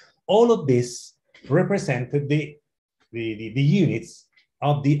on. All of this represented the units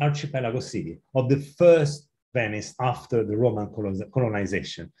of the archipelago city of the first Venice after the Roman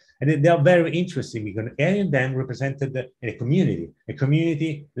colonization. And they are very interesting because any of them represented a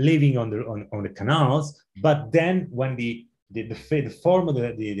community living on the canals. But then when the form of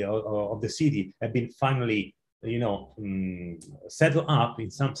the city had been finally, settled up,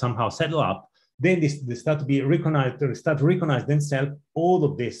 somehow settled up, then they start to be recognized, they start to recognize themselves, all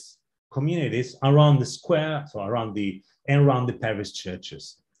of these communities around the square, so around the parish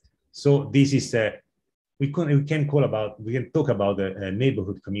churches. So this is we can talk about a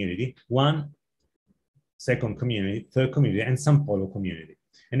neighborhood community, 1, 2nd community, 3rd community, and San Polo community.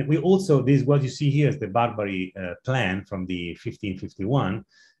 And we also, what you see here is the Barbary plan from the 1551.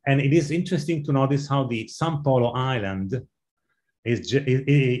 And it is interesting to notice how the San Polo island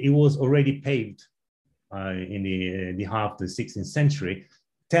it was already paved in the half of the 16th century,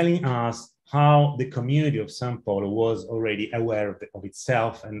 telling us how the community of San Polo was already aware of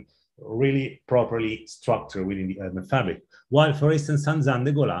itself and really properly structured within the urban fabric. While, for instance, San Zan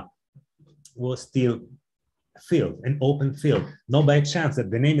de Gola was still field, an open field. Not by chance that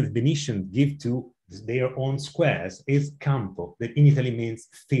the name of the Venetians give to their own squares is campo, that in Italy means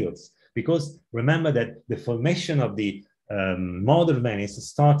fields. Because remember that the formation of the modern Venice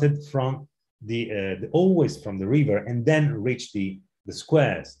started from always from the river and then reached the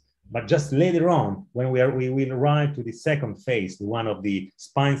squares. But just later on, when we will arrive to the second phase, the one of the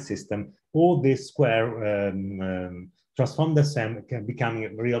spine system, all this square transform themselves,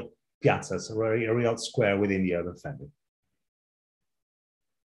 becoming real piazzas, a real square within the urban fabric.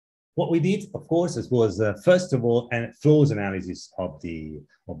 What we did, of course, was first of all a flows analysis of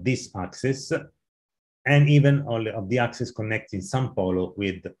this axis, and even of the axis connecting San Polo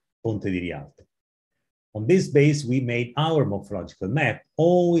with Ponte di Rialto. On this base, we made our morphological map,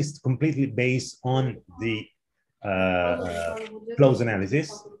 always completely based on the flows analysis.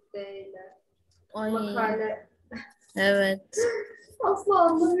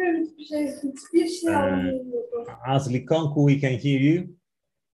 Asli Konku, we can hear you.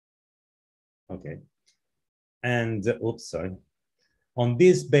 Okay. And, oops, sorry. On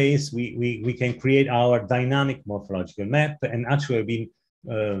this base, we can create our dynamic morphological map, and actually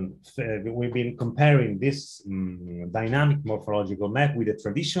we've been comparing this dynamic morphological map with a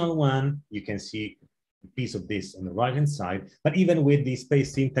traditional one. You can see a piece of this on the right-hand side, but even with the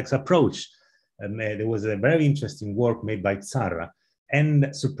space syntax approach, there was a very interesting work made by Zarra,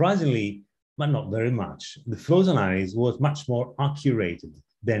 and surprisingly, but not very much, the flows analysis was much more accurate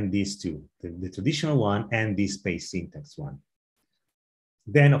than these two, the traditional one and the space syntax one.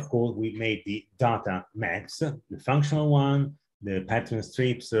 Then, of course, we made the data maps, the functional one, the pattern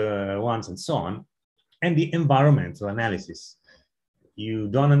strips ones, and so on, and the environmental analysis. You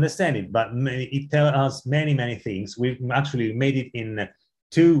don't understand it, but it tells us many, many things. We've actually made it in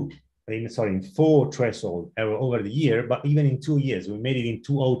 4 thresholds over the year, but even in 2 years. We made it in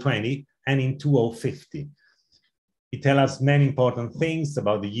 2020 and in 2050. It tells us many important things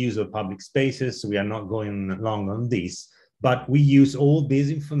about the use of public spaces. We are not going long on this, but we use all this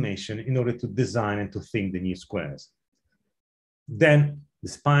information in order to design and to think the new squares. Then the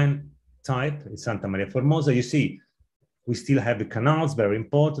spine type in Santa Maria Formosa, you see, we still have the canals, very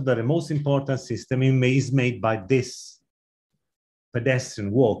important, but the most important system is made by this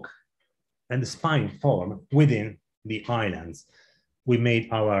pedestrian walk and the spine form within the islands. We made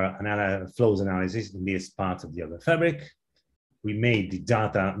our flows analysis in this part of the urban fabric. We made the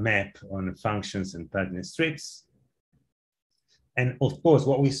data map on functions and pertinent strips. And of course,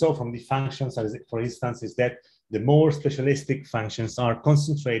 what we saw from the functions, for instance, is that the more specialistic functions are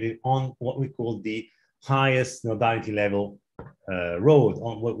concentrated on what we call the highest nodality level road,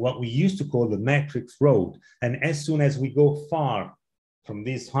 on what we used to call the matrix road. And as soon as we go far from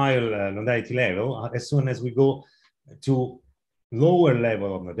this higher nodality level, as soon as we go to lower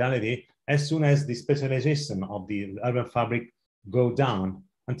level of nodality, as soon as the specialization of the urban fabric go down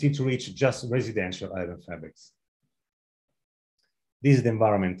until to reach just residential urban fabrics. This is the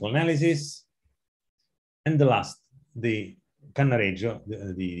environmental analysis. And the last, the Cannaregio,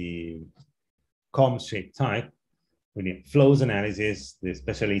 the comb-shaped type, with the flows analysis, the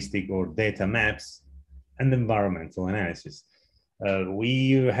specialistic or data maps, and environmental analysis.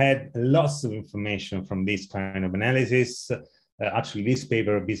 We had lots of information from this kind of analysis. Actually, this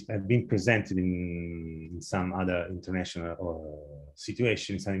paper has been presented in some other international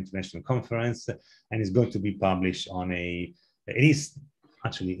situations, an international conference, and is going to be published on it is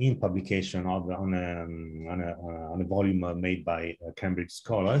actually in publication on a volume made by Cambridge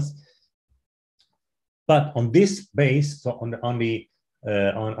scholars. But on this base, so on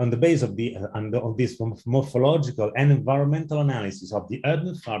the base of this morphological and environmental analysis of the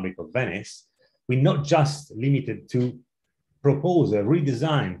urban fabric of Venice, we're not just limited to propose a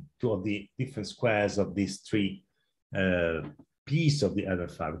redesign of the different squares of these three pieces of the urban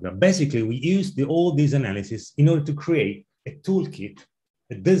fabric. But basically, we use all these analysis in order to create a toolkit,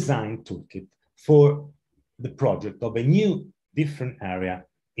 a design toolkit for the project of a new different area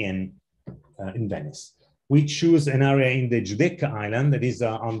in Venice. We choose an area in the Giudecca Island that is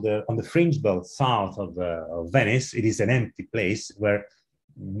on the fringe belt south of Venice. It is an empty place where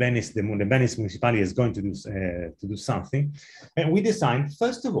the Venice municipality is going to do something. And we designed,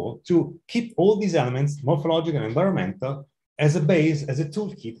 first of all, to keep all these elements, morphological and environmental, as a base, as a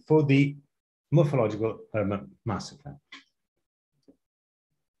toolkit for the morphological urban master plan.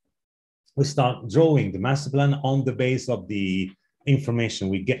 We start drawing the master plan on the base of the information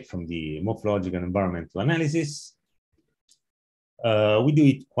we get from the morphological and environmental analysis. We do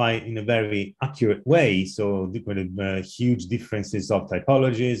it quite in a very accurate way. So with huge differences of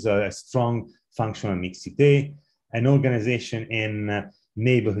typologies, a strong functional mixity, an organization in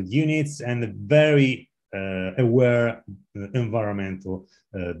neighborhood units, and a very aware environmental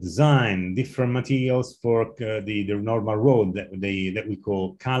design, different materials for the normal road that we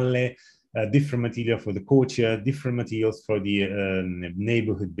call calle, different material for the courtyard, different materials for the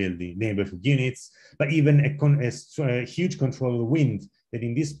neighborhood building, neighborhood units, but even a huge control of the wind that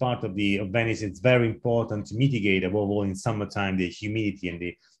in this part of Venice, it's very important to mitigate, above all in summertime, the humidity and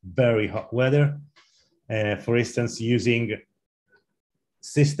the very hot weather. For instance, using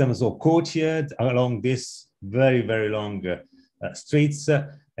systems of courtyard along this very, very long streets.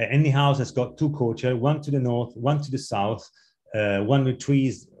 Any house has got two courtyards, one to the north, one to the south, one with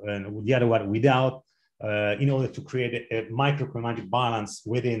trees and the other one without, in order to create a microclimatic balance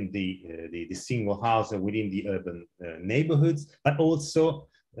within the single house and within the urban neighborhoods, but also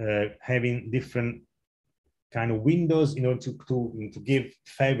having different kind of windows in order to give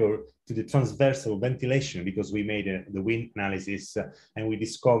favor to the transversal ventilation, because we made the wind analysis and we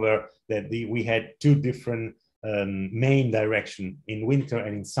discovered that we had two different main direction in winter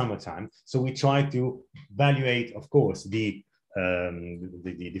and in summertime. So we try to evaluate, of course, the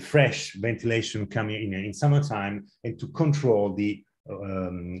fresh ventilation coming in summertime, and to control the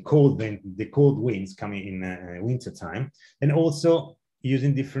cold winds coming in wintertime, and also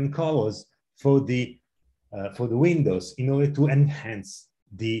using different colors for the windows in order to enhance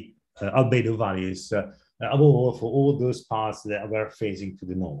the albedo values, above all for all those parts that were facing to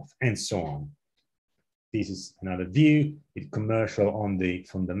the north, and so on. This is another view. It's commercial on the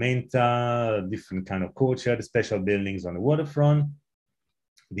fundamenta, different kind of courtyard, special buildings on the waterfront.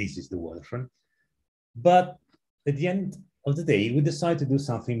 This is the waterfront. But at the end of the day, we decided to do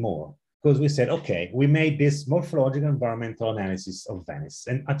something more, because we said, okay, we made this morphological environmental analysis of Venice,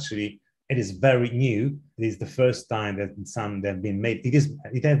 and actually it is very new. It is the first time that some have been made.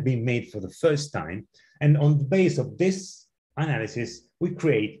 It has been made for the first time, and on the base of this analysis, we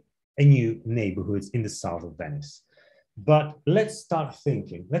create a new neighborhoods in the south of Venice. But let's start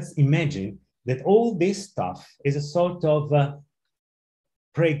thinking, let's imagine that all this stuff is a sort of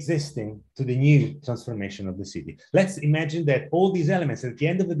pre-existing to the new transformation of the city. Let's imagine that all these elements at the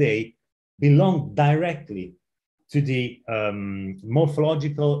end of the day belong directly to the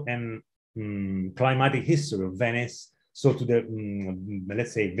morphological and climatic history of Venice, so to the,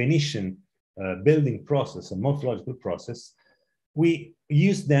 let's say, Venetian building process, a morphological process. We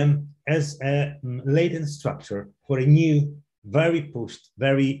use them as a latent structure for a new, very pushed,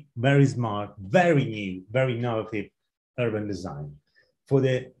 very, very smart, very new, very innovative urban design for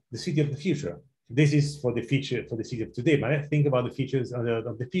the city of the future. This is for the future, for the city of today, but let's think about the features of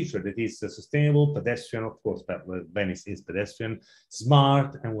the future. That is sustainable, pedestrian, of course, but Venice is pedestrian,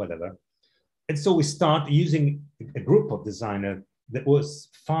 smart, and whatever. And so we start using a group of designers that was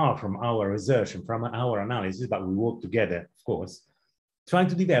far from our research and from our analysis, but we worked together, of course, trying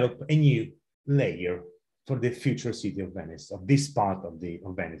to develop a new layer for the future city of Venice, of this part of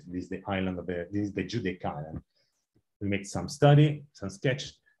Venice. This is the island of this is the Judaic island. We made some study, some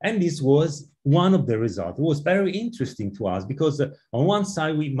sketch, and this was one of the results. It was very interesting to us because on one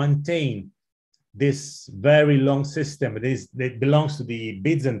side we maintain this very long system that belongs to the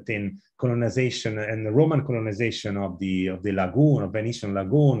Byzantine colonization and the Roman colonization of the lagoon, of Venetian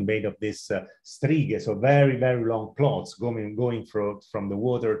lagoon, made of this strighe, so very, very long plots going from the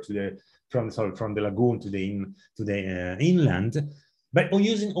water to the from the lagoon to the inland, but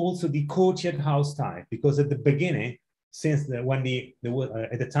using also the courtyard house type, because at the beginning, since at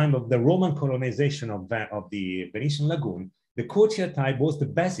the time of the Roman colonization of the Venetian lagoon, the courtyard type was the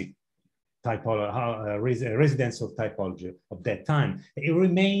basic typology, residential typology of that time. It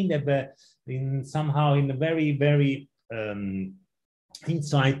remained somehow in a very, very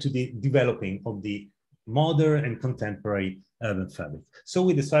inside to the developing of the modern and contemporary urban fabric. So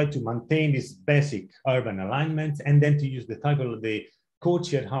we decided to maintain this basic urban alignment and then to use the type of the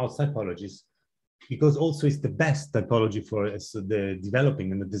courtyard house typologies, because also it's the best typology for the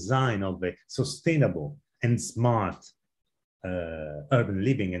developing and the design of a sustainable and smart urban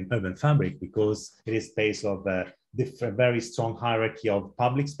living and urban fabric, because it is based on a very strong hierarchy of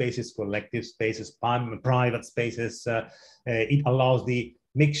public spaces, collective spaces, private spaces. It allows the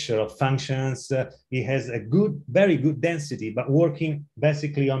mixture of functions. It has a very good density, but working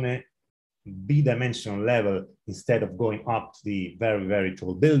basically on a B-dimensional level instead of going up to the very, very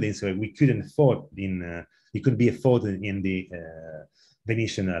tall buildings. So we couldn't afford it could be afforded in the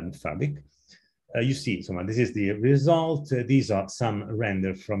Venetian urban fabric. You see, so this is the result. These are some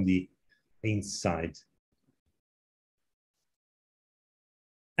render from the inside.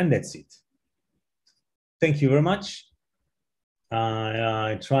 And that's it. Thank you very much.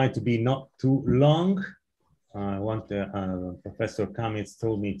 I try to be not too long. I want Professor Kamitz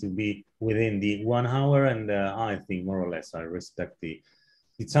told me to be within the 1 hour, and I think more or less I respect the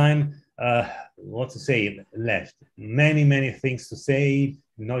time. What to say left? Many things to say.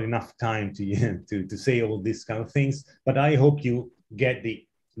 Not enough time to say all these kind of things, but I hope you get the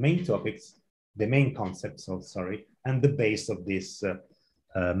main topics, the main concepts, and the base of this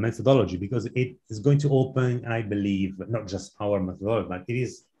methodology, because it is going to open, I believe, not just our methodology, but it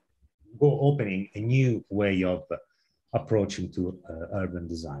is opening a new way of approaching to urban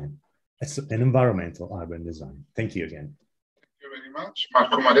design. It's an environmental urban design. Thank you again. Thank you very much,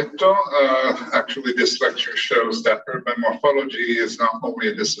 Marco Maretto. Actually, this lecture shows that urban morphology is not only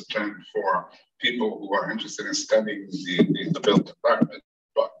a discipline for people who are interested in studying the built environment,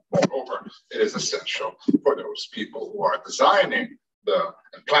 but moreover, it is essential for those people who are designing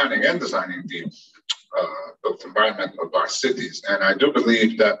planning and designing the built environment of our cities. And I do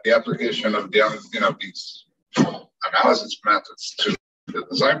believe that the application of these analysis methods to the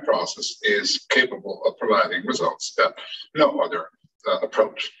design process is capable of providing results that no other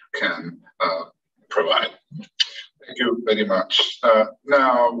approach can provide. Thank you very much.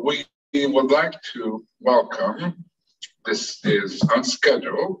 Now, we would like to welcome, this is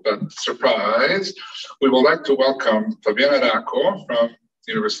unscheduled, but surprise, we would like to welcome Fabiana Racco from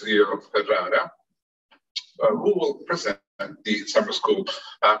the University of Ferrara, who will present the summer school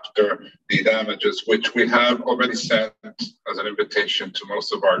after the damages, which we have already sent as an invitation to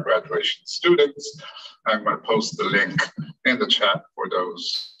most of our graduation students. I'm going to post the link in the chat for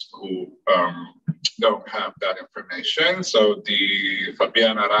those who don't have that information. So the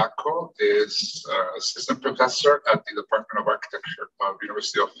Fabiana Racco is assistant professor at the Department of Architecture of the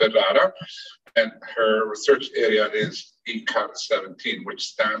University of Ferrara, and her research area is ECAR 17, which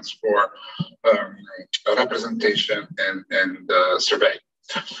stands for representation and survey.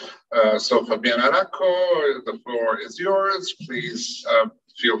 So Fabiana Racco, the floor is yours. Please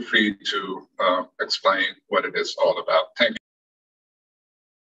feel free to explain what it is all about. Thank you.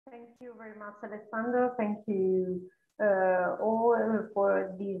 Thank you very much, Alessandro. Thank you all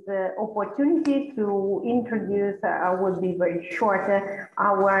for this opportunity to introduce. I will be very short.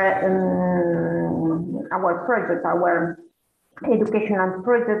 Our project, our educational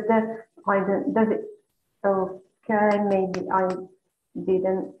project. Does it? Okay, maybe I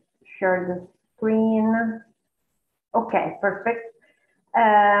didn't share the screen. Okay, perfect.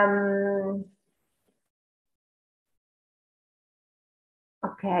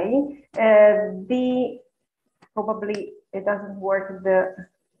 Okay, probably it doesn't work the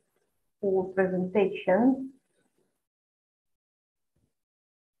full presentation.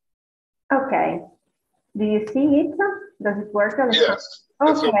 Okay, do you see it? Does it work? Yes,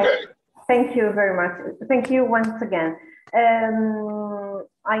 it's okay. Thank you very much. Thank you once again.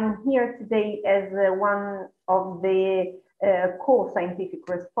 I'm here today as one of the co-scientific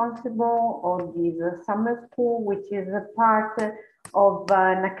responsible of this summer school, which is a part of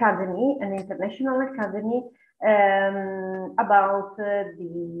an academy, an international academy, about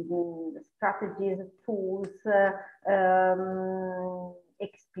the strategies, tools,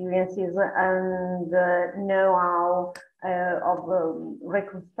 experiences, and know-how of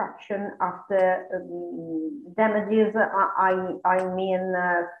reconstruction after damages. I mean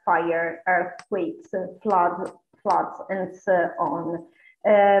fire, earthquakes, floods, and so on.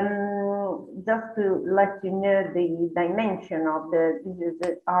 Just to let you know the dimension of these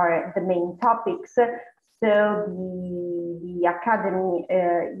are the main topics. So the academy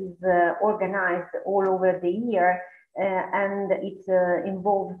is organized all over the year, and it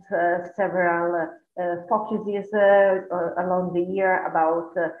involves several focuses along the year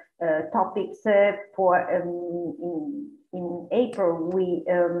about topics. For in April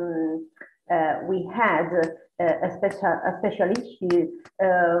we had a special issue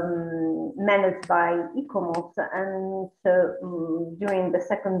managed by ICOMOS, and so during the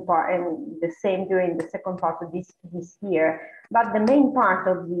second part, and the same during the second part of this year. But the main part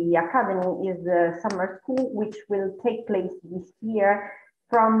of the academy is the summer school, which will take place this year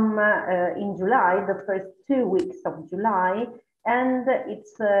from in July, the first 2 weeks of July, and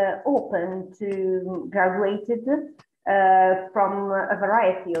it's open to graduated from a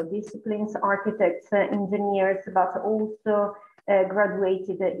variety of disciplines, architects, engineers, but also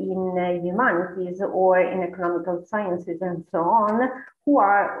graduated in humanities or in economical sciences and so on, who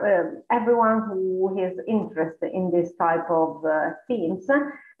are everyone who has interest in this type of themes,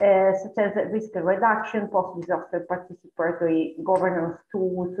 such as risk reduction, post-disaster participatory governance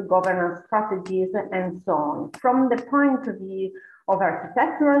tools, governance strategies, and so on. From the point of view of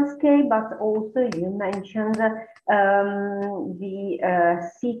architectural scale, but also you mentioned the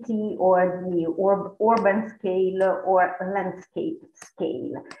city or the urban scale or landscape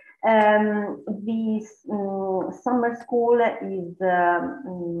scale. This summer school is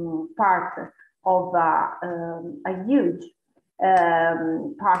part of a huge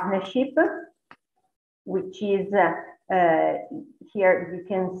partnership, which is here you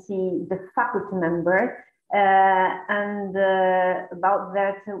can see the faculty member. And about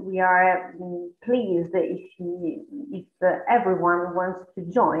that, we are pleased if everyone wants to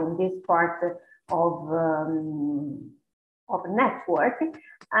join this part of network.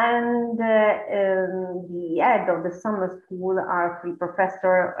 And the head of the summer school are three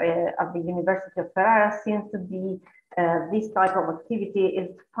professors at the University of Ferrara, since this type of activity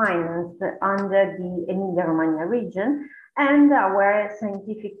is financed under the Emilia-Romagna region. And our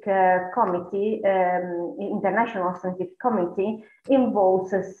scientific committee, international scientific committee,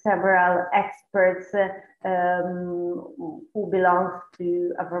 involves several experts who belong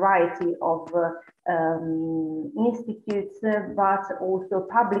to a variety of institutes, but also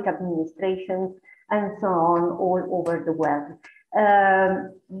public administrations and so on all over the world.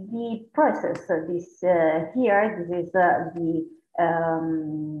 The process, this is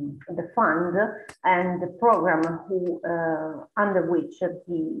the fund and the program under which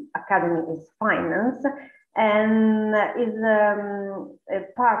the academy is financed, and is a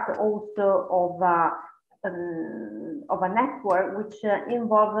part also of a network which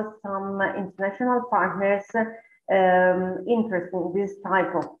involves some international partners interested in this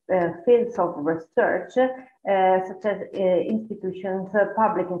type of fields of research, such as institutions,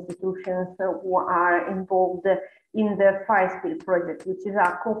 public institutions who are involved in the fire spill project, which is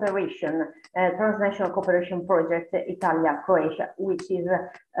a cooperation, transnational cooperation project, Italia-Croatia, which is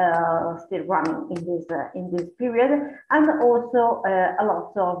still running in this period, and also a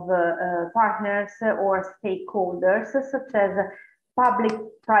lot of partners or stakeholders, such as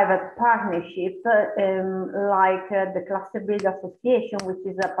public-private partnership, like the Cluster Build Association, which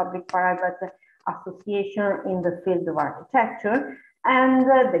is a public-private association in the field of architecture, and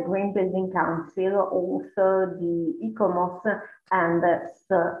the Green Building Council, also the ICOMOS, and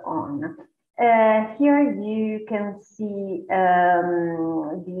so on. Here you can see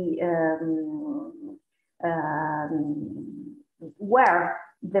where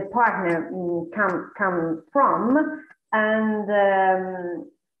the partner come from, and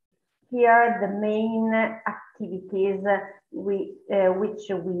here the main activities which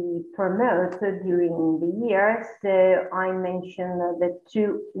we promote during the year. So I mentioned the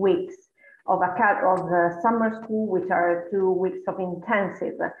 2 weeks of summer school, which are 2 weeks of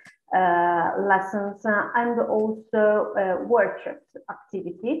intensive lessons, and also workshops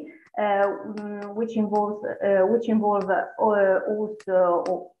activity, which involve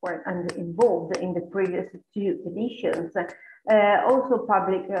and involved in the previous 2 editions. Also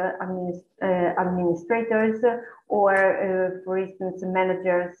public administrators, or for instance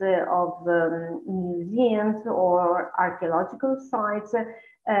managers of museums or archaeological sites,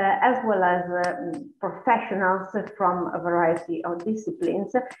 as well as professionals from a variety of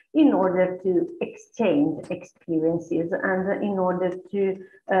disciplines, in order to exchange experiences and in order to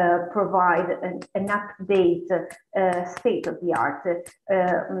provide an update state-of-the-art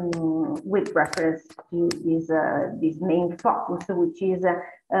with reference to this main focus, which is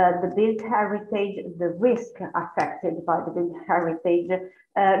the built heritage, the risk affected by the built heritage,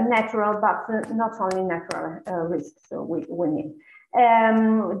 natural, but not only natural risks we need.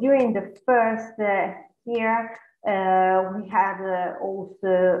 During the first year, we had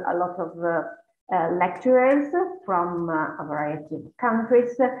also a lot of lecturers from a variety of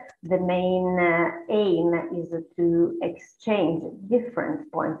countries. The main aim is to exchange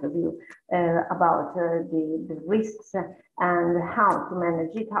different points of view about the risks and how to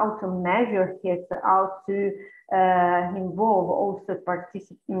manage it, how to measure it, how to involve also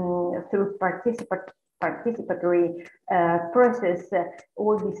through participatory process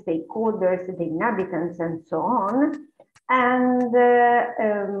all the stakeholders, the inhabitants, and so on. And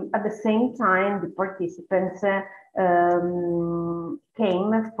at the same time, the participants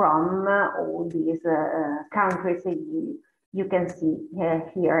came from all these countries you can see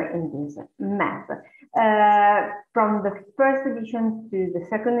here in this map. From the first edition to the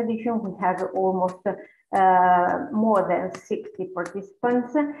second edition, we have almost more than 60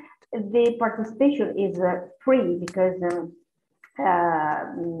 participants. The participation is free because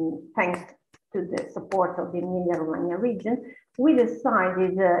thanks to the support of the Emilia-Romagna region, we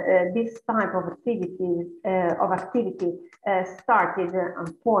decided this type of activity started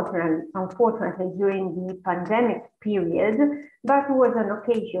unfortunately during the pandemic period, but was an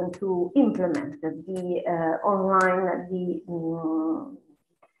occasion to implement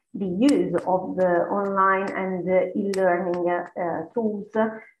the use of the online and e-learning tools.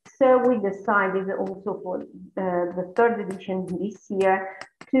 So we decided also for the third edition this year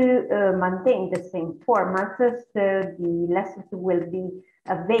to maintain the same format. So the lessons will be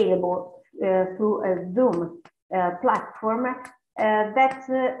available through a Zoom platform that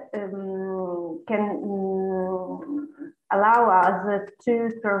can allow us to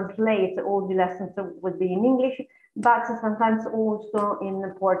translate all the lessons would be in English, but sometimes also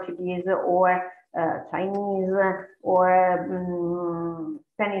in Portuguese or Chinese or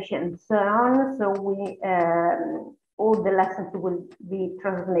Spanish and so on. So we all the lessons will be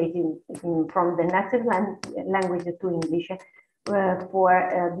translated from the native language to English for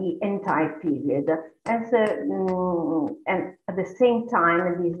the entire period. And so, and at the same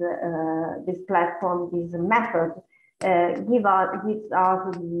time, this platform, this method, gives us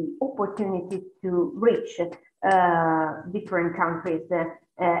the opportunity to reach different countries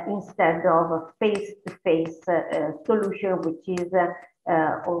instead of a face-to-face solution, which is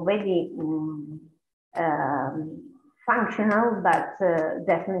already functional, but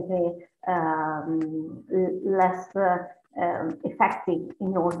definitely less effective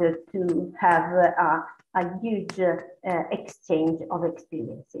in order to have a huge exchange of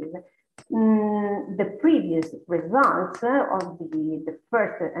experiences. The previous results of the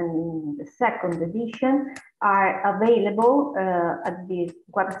first and the second edition are available at the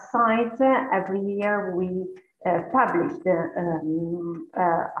website. Every year we published a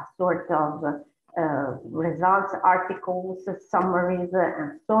sort of results, articles, summaries,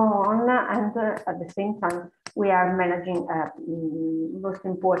 and so on. And at the same time, we are managing most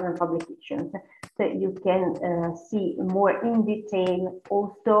important publications. So you can see more in detail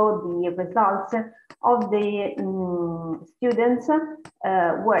also the results of the students'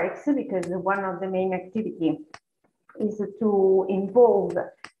 works, because one of the main activities is to involve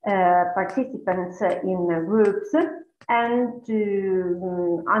participants in groups and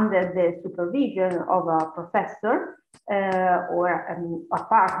to, under the supervision of a professor or a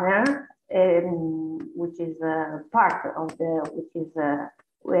partner, which is part of the,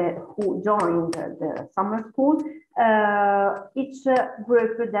 who joined the summer school. Each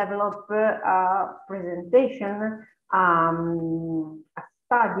group developed a presentation, a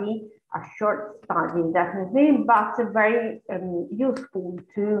study, a short study definitely, but very useful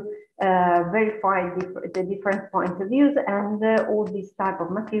to verify the different points of views, and all these type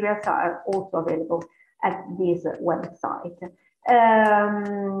of materials are also available at this website.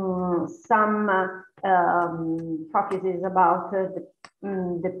 Some focuses about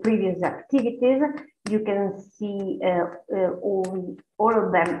the previous activities. You can see all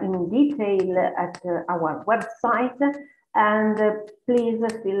of them in detail at our website, and please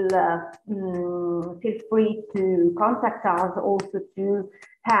feel free to contact us also to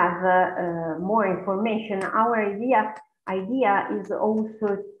have more information. Our idea is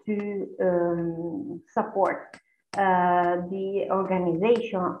also to support the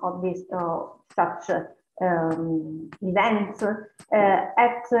organization of this such events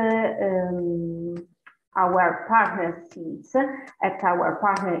at our partner seats, at our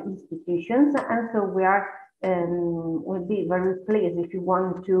partner institutions, and so we are will be very pleased if you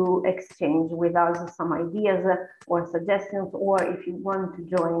want to exchange with us some ideas or suggestions, or if you want to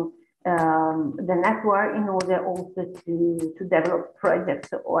join the network in order also to develop projects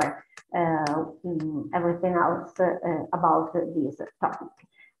or everything else about this topic.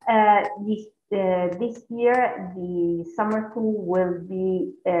 This year, the summer school will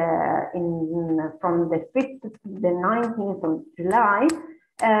be from the 5th to the 19th of July.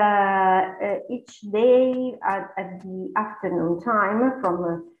 Each day at the afternoon time from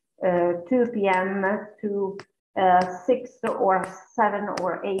 2 p.m. to 6 or 7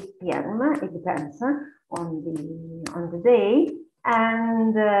 or 8 p.m. It depends on the day.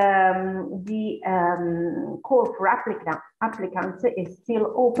 And the call for applicants is still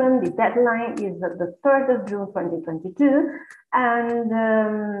open. The deadline is the 3rd of June 2022, and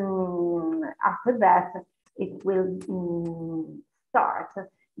after that it will start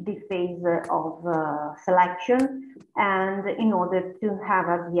the phase of selection, and in order to have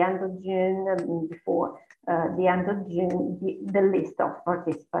at the end of June, before the end of June, the list of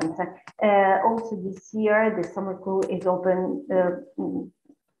participants. Also this year, the summer school is open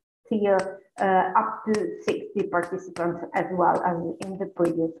till up to 60 participants, as well as in the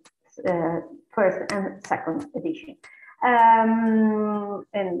previous first and second edition. And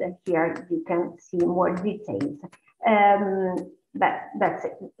here you can see more details. That's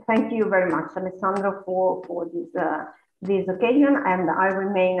it. Thank you very much, Alessandro, for this occasion, and I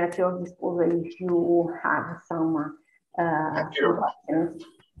remain at your disposal if you have some questions.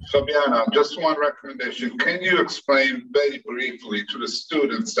 Fabiana, just one recommendation. Can you explain very briefly to the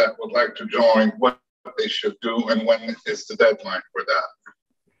students that would like to join what they should do and when is the deadline for that?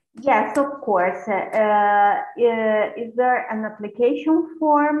 Yes, of course. Is there an application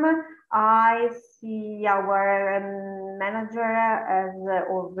form? I see our manager has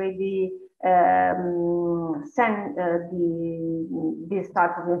already sent this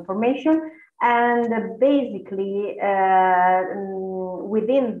type of information, and basically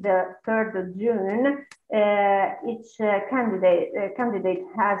within the 3rd of June, each candidate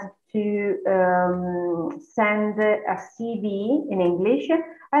has to send a CV in English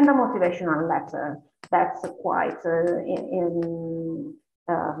and a motivational letter. That's quite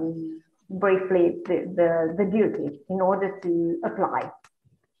briefly the duty in order to apply.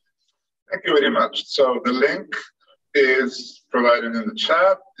 Thank you very much. So the link is provided in the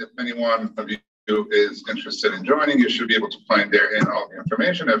chat. If anyone of you is interested in joining, you should be able to find therein all the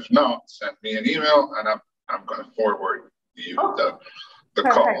information. If not, send me an email and I'm going to forward you the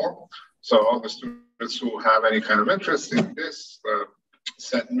call. So all the students who have any kind of interest in this,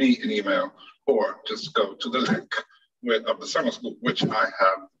 send me an email or just go to the link of the summer school, which I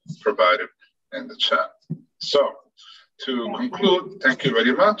have provided in the chat. So to conclude, thank you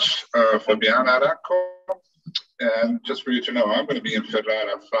very much, Fabiana Racco. And just for you to know, I'm going to be in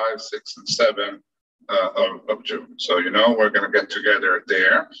Ferrara 5, 6, and 7 of June. So, you know, we're going to get together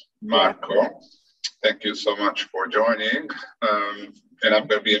there. Marco, thank you so much for joining. And I'm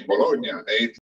going to be in Bologna 8